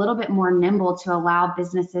being a little bit more nimble to allow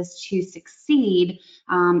businesses to succeed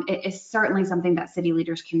is certainly something that city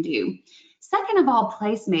leaders can do. Second of all,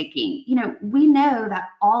 placemaking. We know that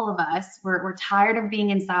all of us, we're tired of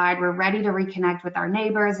being inside. We're ready to reconnect with our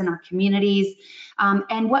neighbors and our communities.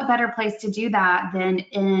 And what better place to do that than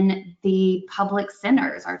in the public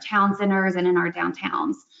centers, our town centers, and in our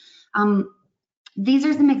downtowns. These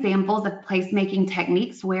are some examples of placemaking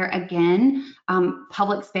techniques where, again,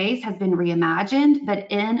 public space has been reimagined,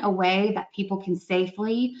 but in a way that people can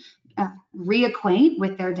safely reacquaint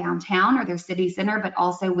with their downtown or their city center, but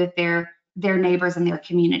also with their neighbors and their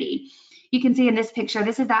community. You can see in this picture,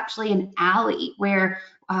 this is actually an alley where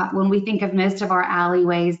when we think of most of our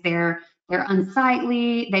alleyways, they're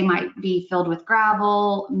unsightly, they might be filled with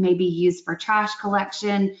gravel, maybe used for trash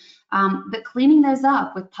collection. But cleaning those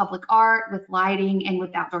up with public art, with lighting, and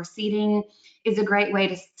with outdoor seating is a great way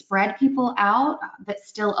to spread people out, but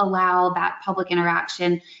still allow that public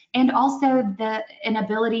interaction, and also an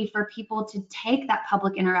ability for people to take that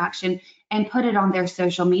public interaction and put it on their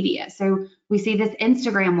social media. So we see this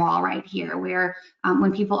Instagram wall right here where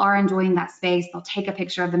when people are enjoying that space, they'll take a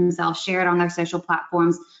picture of themselves, share it on their social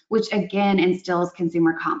platforms, which again instills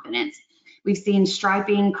consumer confidence. We've seen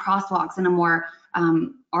striping, crosswalks in a more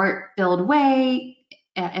art-filled way,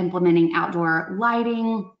 implementing outdoor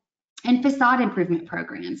lighting, and facade improvement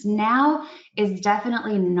programs. Now is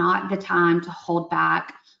definitely not the time to hold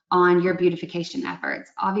back on your beautification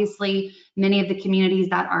efforts. Obviously, many of the communities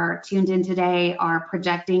that are tuned in today are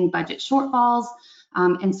projecting budget shortfalls,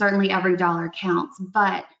 and certainly every dollar counts,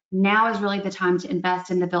 but now is really the time to invest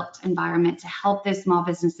in the built environment to help those small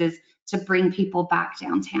businesses to bring people back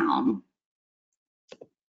downtown.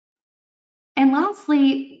 And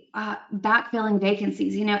lastly, backfilling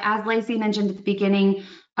vacancies. You know, as Lacey mentioned at the beginning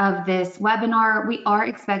of this webinar, we are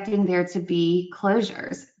expecting there to be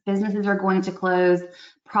closures. Businesses are going to close,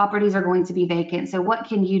 properties are going to be vacant. So what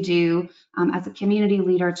can you do as a community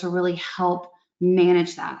leader to really help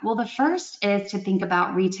manage that? Well, the first is to think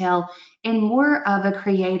about retail in more of a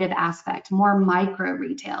creative aspect, more micro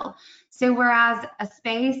retail. So whereas a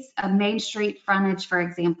space, a Main Street frontage, for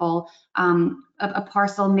example, a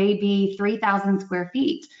parcel may be 3,000 square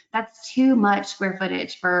feet. That's too much square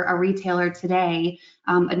footage for a retailer today,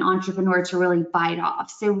 an entrepreneur to really bite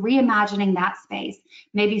off. So reimagining that space,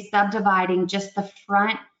 maybe subdividing just the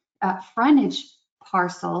frontage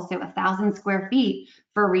parcel, so 1,000 square feet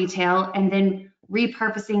for retail, and then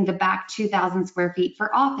repurposing the back 2,000 square feet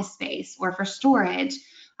for office space or for storage.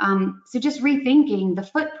 So just rethinking the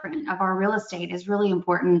footprint of our real estate is really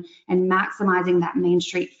important, and maximizing that Main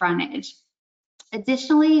Street frontage.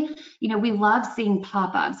 Additionally, you know, we love seeing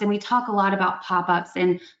pop-ups, and we talk a lot about pop-ups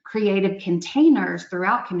and creative containers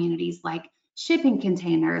throughout communities, like shipping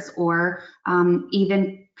containers or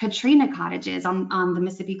even Katrina cottages on the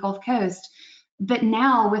Mississippi Gulf Coast. But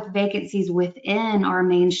now with vacancies within our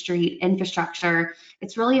Main Street infrastructure,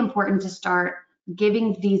 it's really important to start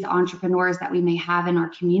giving these entrepreneurs that we may have in our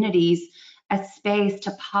communities a space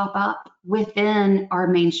to pop up within our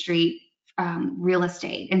Main Street real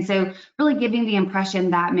estate. And so really giving the impression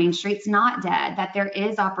that Main Street's not dead, that there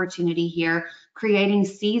is opportunity here, creating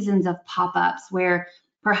seasons of pop-ups where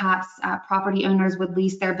perhaps property owners would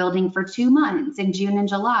lease their building for 2 months in June and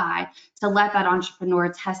July to let that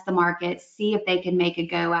entrepreneur test the market, see if they can make a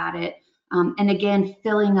go at it. And again,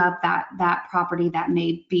 filling up that property that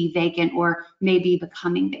may be vacant or may be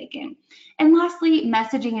becoming vacant. And lastly,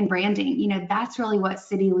 messaging and branding. You know, that's really what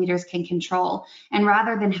city leaders can control. And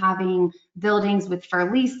rather than having buildings with for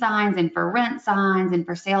lease signs and for rent signs and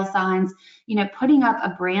for sale signs, you know, putting up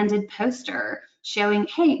a branded poster showing,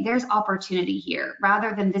 hey, there's opportunity here.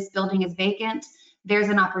 Rather than this building is vacant, there's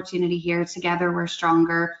an opportunity here. Together we're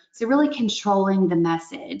stronger. So really controlling the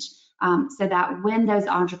message. So that when those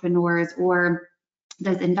entrepreneurs or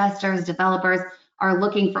those investors, developers are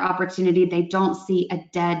looking for opportunity, they don't see a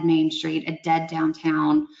dead Main Street, a dead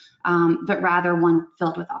downtown, but rather one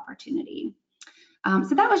filled with opportunity.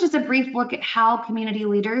 So that was just a brief look at how community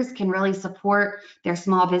leaders can really support their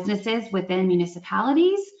small businesses within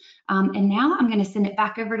municipalities. And now I'm going to send it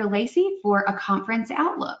back over to Lacey for a conference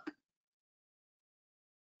outlook.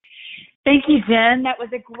 Thank you, Jen. That was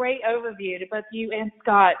a great overview to both you and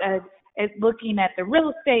Scott, looking at the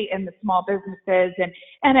real estate and the small businesses.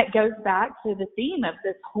 And it goes back to the theme of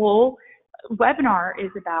this whole webinar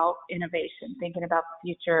is about innovation, thinking about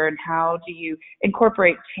the future and how do you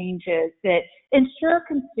incorporate changes that ensure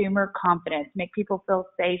consumer confidence, make people feel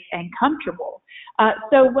safe and comfortable.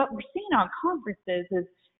 So what we're seeing on conferences is,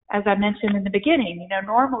 as I mentioned in the beginning, you know,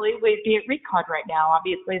 normally we'd be at Recon right now.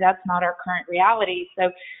 Obviously, that's not our current reality.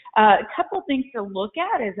 So a couple of things to look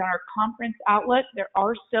at is our conference outlook. There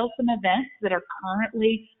are still some events that are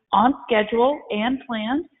currently on schedule and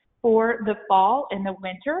planned for the fall and the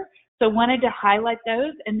winter. So wanted to highlight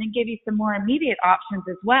those and then give you some more immediate options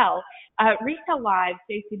as well. Retail Live,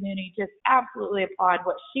 Stacey Mooney, just absolutely applaud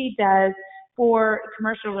what she does for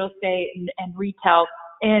commercial real estate and retail,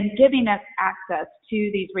 and giving us access to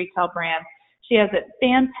these retail brands. She has a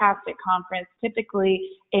fantastic conference, typically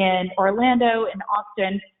in Orlando and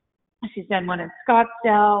Austin. She's done one in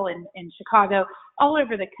Scottsdale and in Chicago, all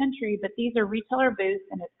over the country, but these are retailer booths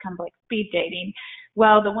and it's kind of like speed dating.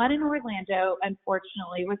 Well, the one in Orlando,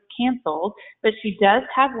 unfortunately, was canceled, but she does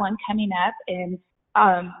have one coming up in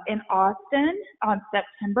Austin on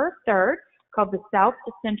September 3rd called the South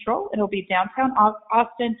Central. It'll be downtown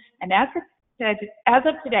Austin, and as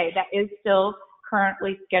of today, that is still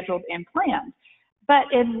currently scheduled and planned. But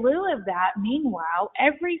in lieu of that, meanwhile,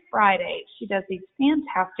 every Friday, she does these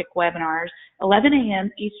fantastic webinars, 11 a.m.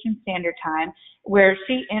 Eastern Standard Time, where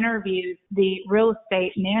she interviews the real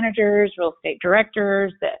estate managers, real estate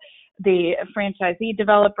directors, the franchisee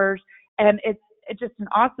developers, and it's just an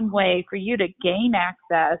awesome way for you to gain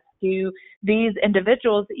access to these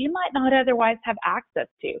individuals that you might not otherwise have access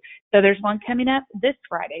to. So there's one coming up this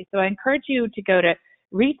Friday. So I encourage you to go to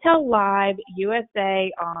Retail Live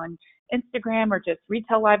USA on Instagram or just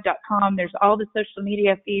retaillive.com. There's all the social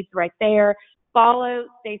media feeds right there. Follow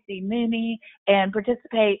Stacey Mooney and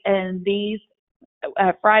participate in these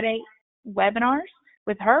Friday webinars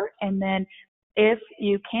with her. And then if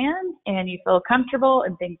you can and you feel comfortable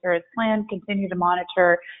and things are as planned, continue to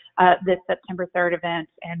monitor this September 3rd event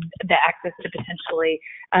and the access to potentially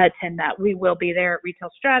attend that. We will be there at Retail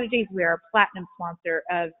Strategies. We are a platinum sponsor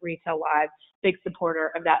of Retail Live, big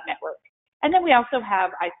supporter of that network. And then we also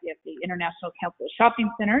have ICSC, International Council of Shopping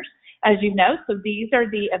Centers, as you know. So these are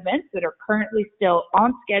the events that are currently still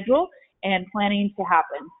on schedule and planning to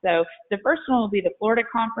happen. So the first one will be the Florida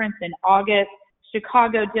Conference in August,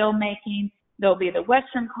 Chicago Deal Making. There'll be the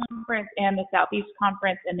Western Conference and the Southeast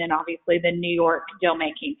Conference, and then obviously the New York Deal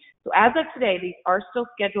Making. So as of today, these are still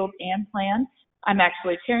scheduled and planned. I'm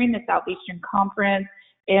actually chairing the Southeastern Conference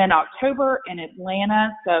in October in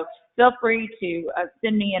Atlanta. So feel free to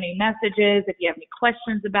send me any messages if you have any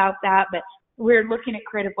questions about that. But we're looking at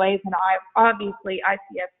creative ways, and obviously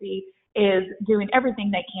ICSC is doing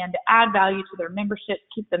everything they can to add value to their membership,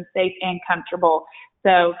 keep them safe and comfortable.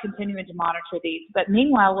 So continuing to monitor these. But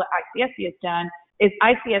meanwhile, what ICSC has done is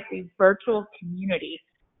ICSC's virtual community.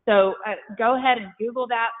 So go ahead and Google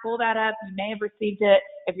that, pull that up. You may have received it.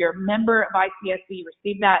 If you're a member of ICSC, you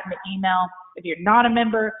received that in the email. If you're not a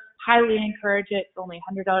member, highly encourage it. It's only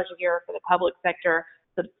 $100 a year for the public sector,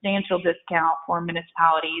 substantial discount for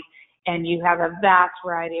municipalities, and you have a vast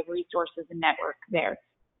variety of resources and network there.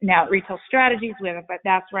 Now, at Retail Strategies, we have a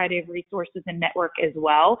vast variety of resources and network as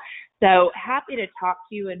well. So happy to talk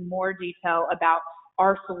to you in more detail about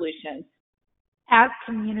our solutions. As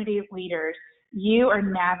community leaders, you are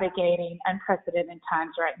navigating unprecedented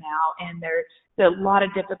times right now, and there's a lot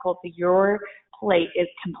of difficulty. Your plate is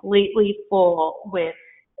completely full with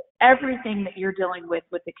everything that you're dealing with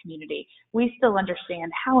the community. We still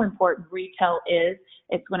understand how important retail is.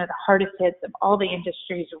 It's one of the hardest hits of all the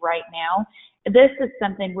industries right now. This is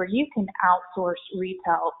something where you can outsource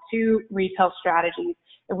retail to Retail Strategies,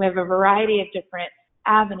 and we have a variety of different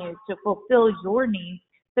avenues to fulfill your needs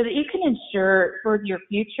so that you can ensure for your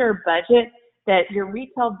future budget that your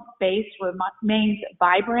retail base remains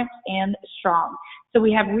vibrant and strong. So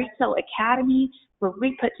we have Retail Academy, where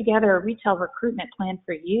we put together a retail recruitment plan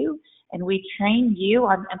for you, and we train you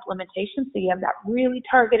on implementation. So you have that really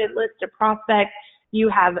targeted list of prospects. You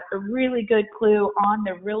have a really good clue on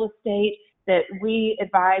the real estate that we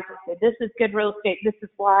advise. We say, this is good real estate, this is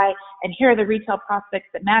why, and here are the retail prospects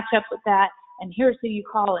that match up with that, and here's who you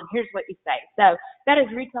call, and here's what you say. So that is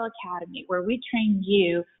Retail Academy, where we train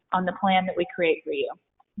you on the plan that we create for you.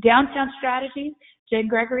 Downtown Strategies, Jen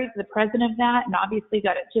Gregory is the president of that, and obviously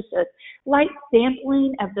got just a light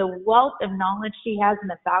sampling of the wealth of knowledge she has and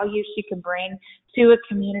the value she can bring to a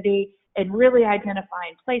community, and really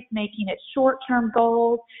identifying placemaking at short-term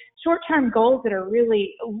goals that are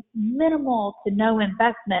really minimal to no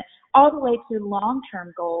investment, all the way to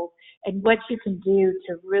long-term goals and what you can do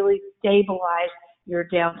to really stabilize your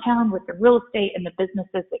downtown with the real estate and the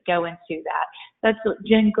businesses that go into that. That's what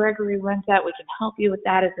Jen Gregory runs at. We can help you with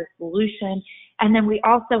that as a solution. And then we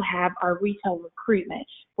also have our retail recruitment,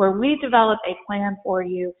 where we develop a plan for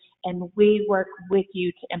you and we work with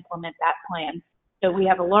you to implement that plan. So we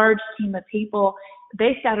have a large team of people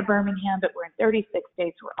based out of Birmingham, but we're in 36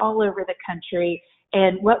 states. We're all over the country.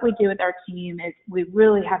 And what we do with our team is we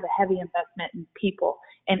really have a heavy investment in people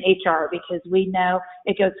and HR, because we know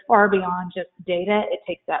it goes far beyond just data. It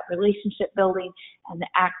takes that relationship building and the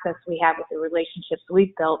access we have with the relationships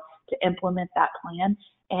we've built to implement that plan.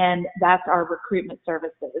 And that's our recruitment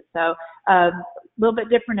services. So a little bit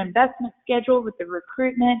different investment schedule with the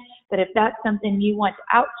recruitment, but if that's something you want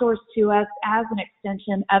to outsource to us as an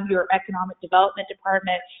extension of your economic development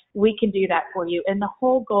department, we can do that for you. And the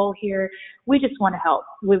whole goal here, we just want to help.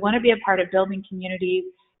 We want to be a part of building communities.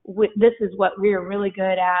 This is what we are really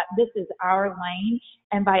good at. This is our lane.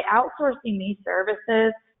 And by outsourcing these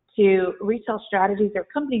services to Retail Strategies or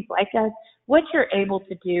companies like us, what you're able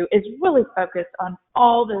to do is really focus on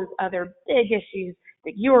all those other big issues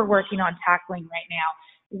that you are working on tackling right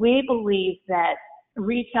now. We believe that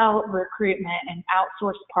retail recruitment and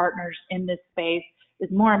outsourced partners in this space is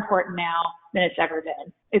more important now than it's ever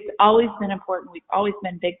been. It's always been important. We've always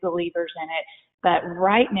been big believers in it. But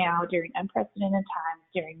right now, during unprecedented times,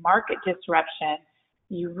 during market disruption,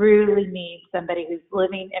 you really need somebody who's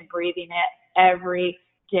living and breathing it every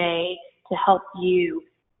day to help you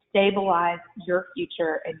stabilize your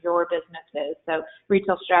future and your businesses. So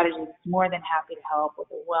Retail Strategies is more than happy to help with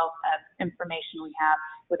the wealth of information we have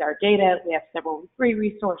with our data. We have several free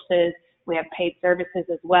resources. We have paid services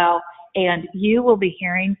as well. And you will be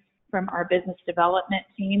hearing from our business development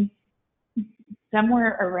team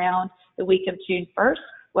somewhere around the week of June 1st.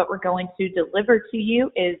 What we're going to deliver to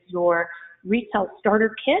you is your Retail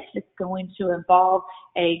Starter Kit. It's going to involve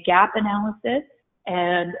a gap analysis,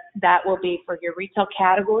 and that will be for your retail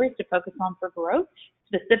categories to focus on for growth,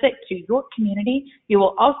 specific to your community. You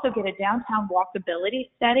will also get a Downtown Walkability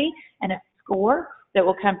study and a score that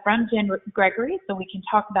will come from Jen Gregory, so we can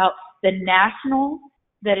talk about the national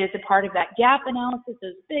that is a part of that gap analysis,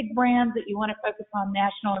 those big brands that you want to focus on,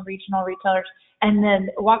 national and regional retailers. And then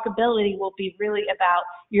walkability will be really about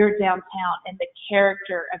your downtown and the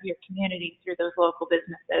character of your community through those local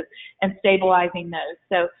businesses and stabilizing those.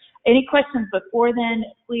 So any questions before then,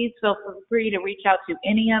 please feel free to reach out to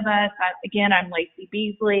any of us. Again, I'm Lacey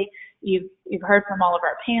Beasley. You've heard from all of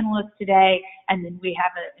our panelists today, and then we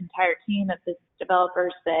have an entire team of business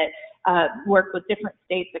developers that work with different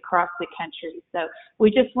states across the country. So we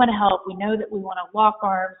just want to help. We know that we want to lock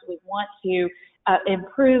arms. We want to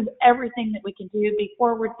improve everything that we can do, be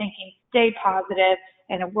forward thinking, stay positive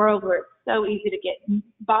in a world where it's so easy to get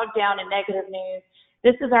bogged down in negative news.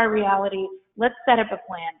 This is our reality. Let's set up a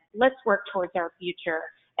plan. Let's work towards our future.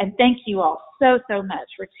 And thank you all so much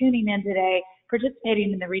for tuning in today,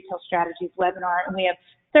 participating in the Retail Strategies webinar. And we have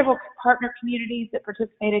several partner communities that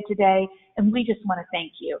participated today, and we just want to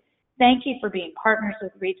thank you. Thank you for being partners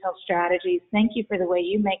with Retail Strategies. Thank you for the way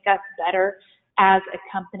you make us better as a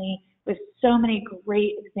company, with so many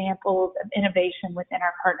great examples of innovation within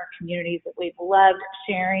our partner communities that we've loved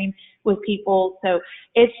sharing with people. So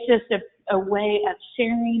it's just a way of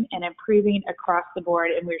sharing and improving across the board,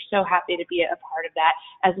 and we're so happy to be a part of that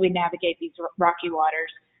as we navigate these rocky waters.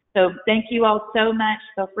 So thank you all so much.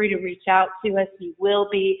 Feel free to reach out to us. You will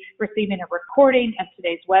be receiving a recording of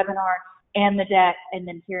today's webinar and the deck, and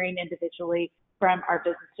then hearing individually from our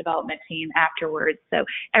business development team afterwards. So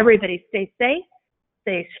everybody stay safe,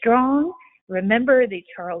 stay strong. Remember the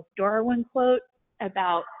Charles Darwin quote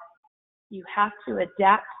about you have to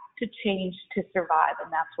adapt to change to survive,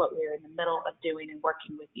 and that's what we're in the middle of doing and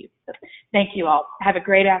working with you. So thank you all. Have a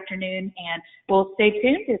great afternoon, and we'll stay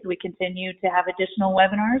tuned as we continue to have additional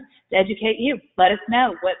webinars to educate you. Let us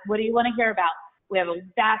know, what do you want to hear about? We have a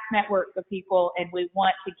vast network of people, and we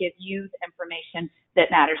want to give you the information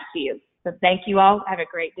that matters to you. So thank you all. Have a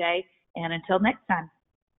great day, and until next time.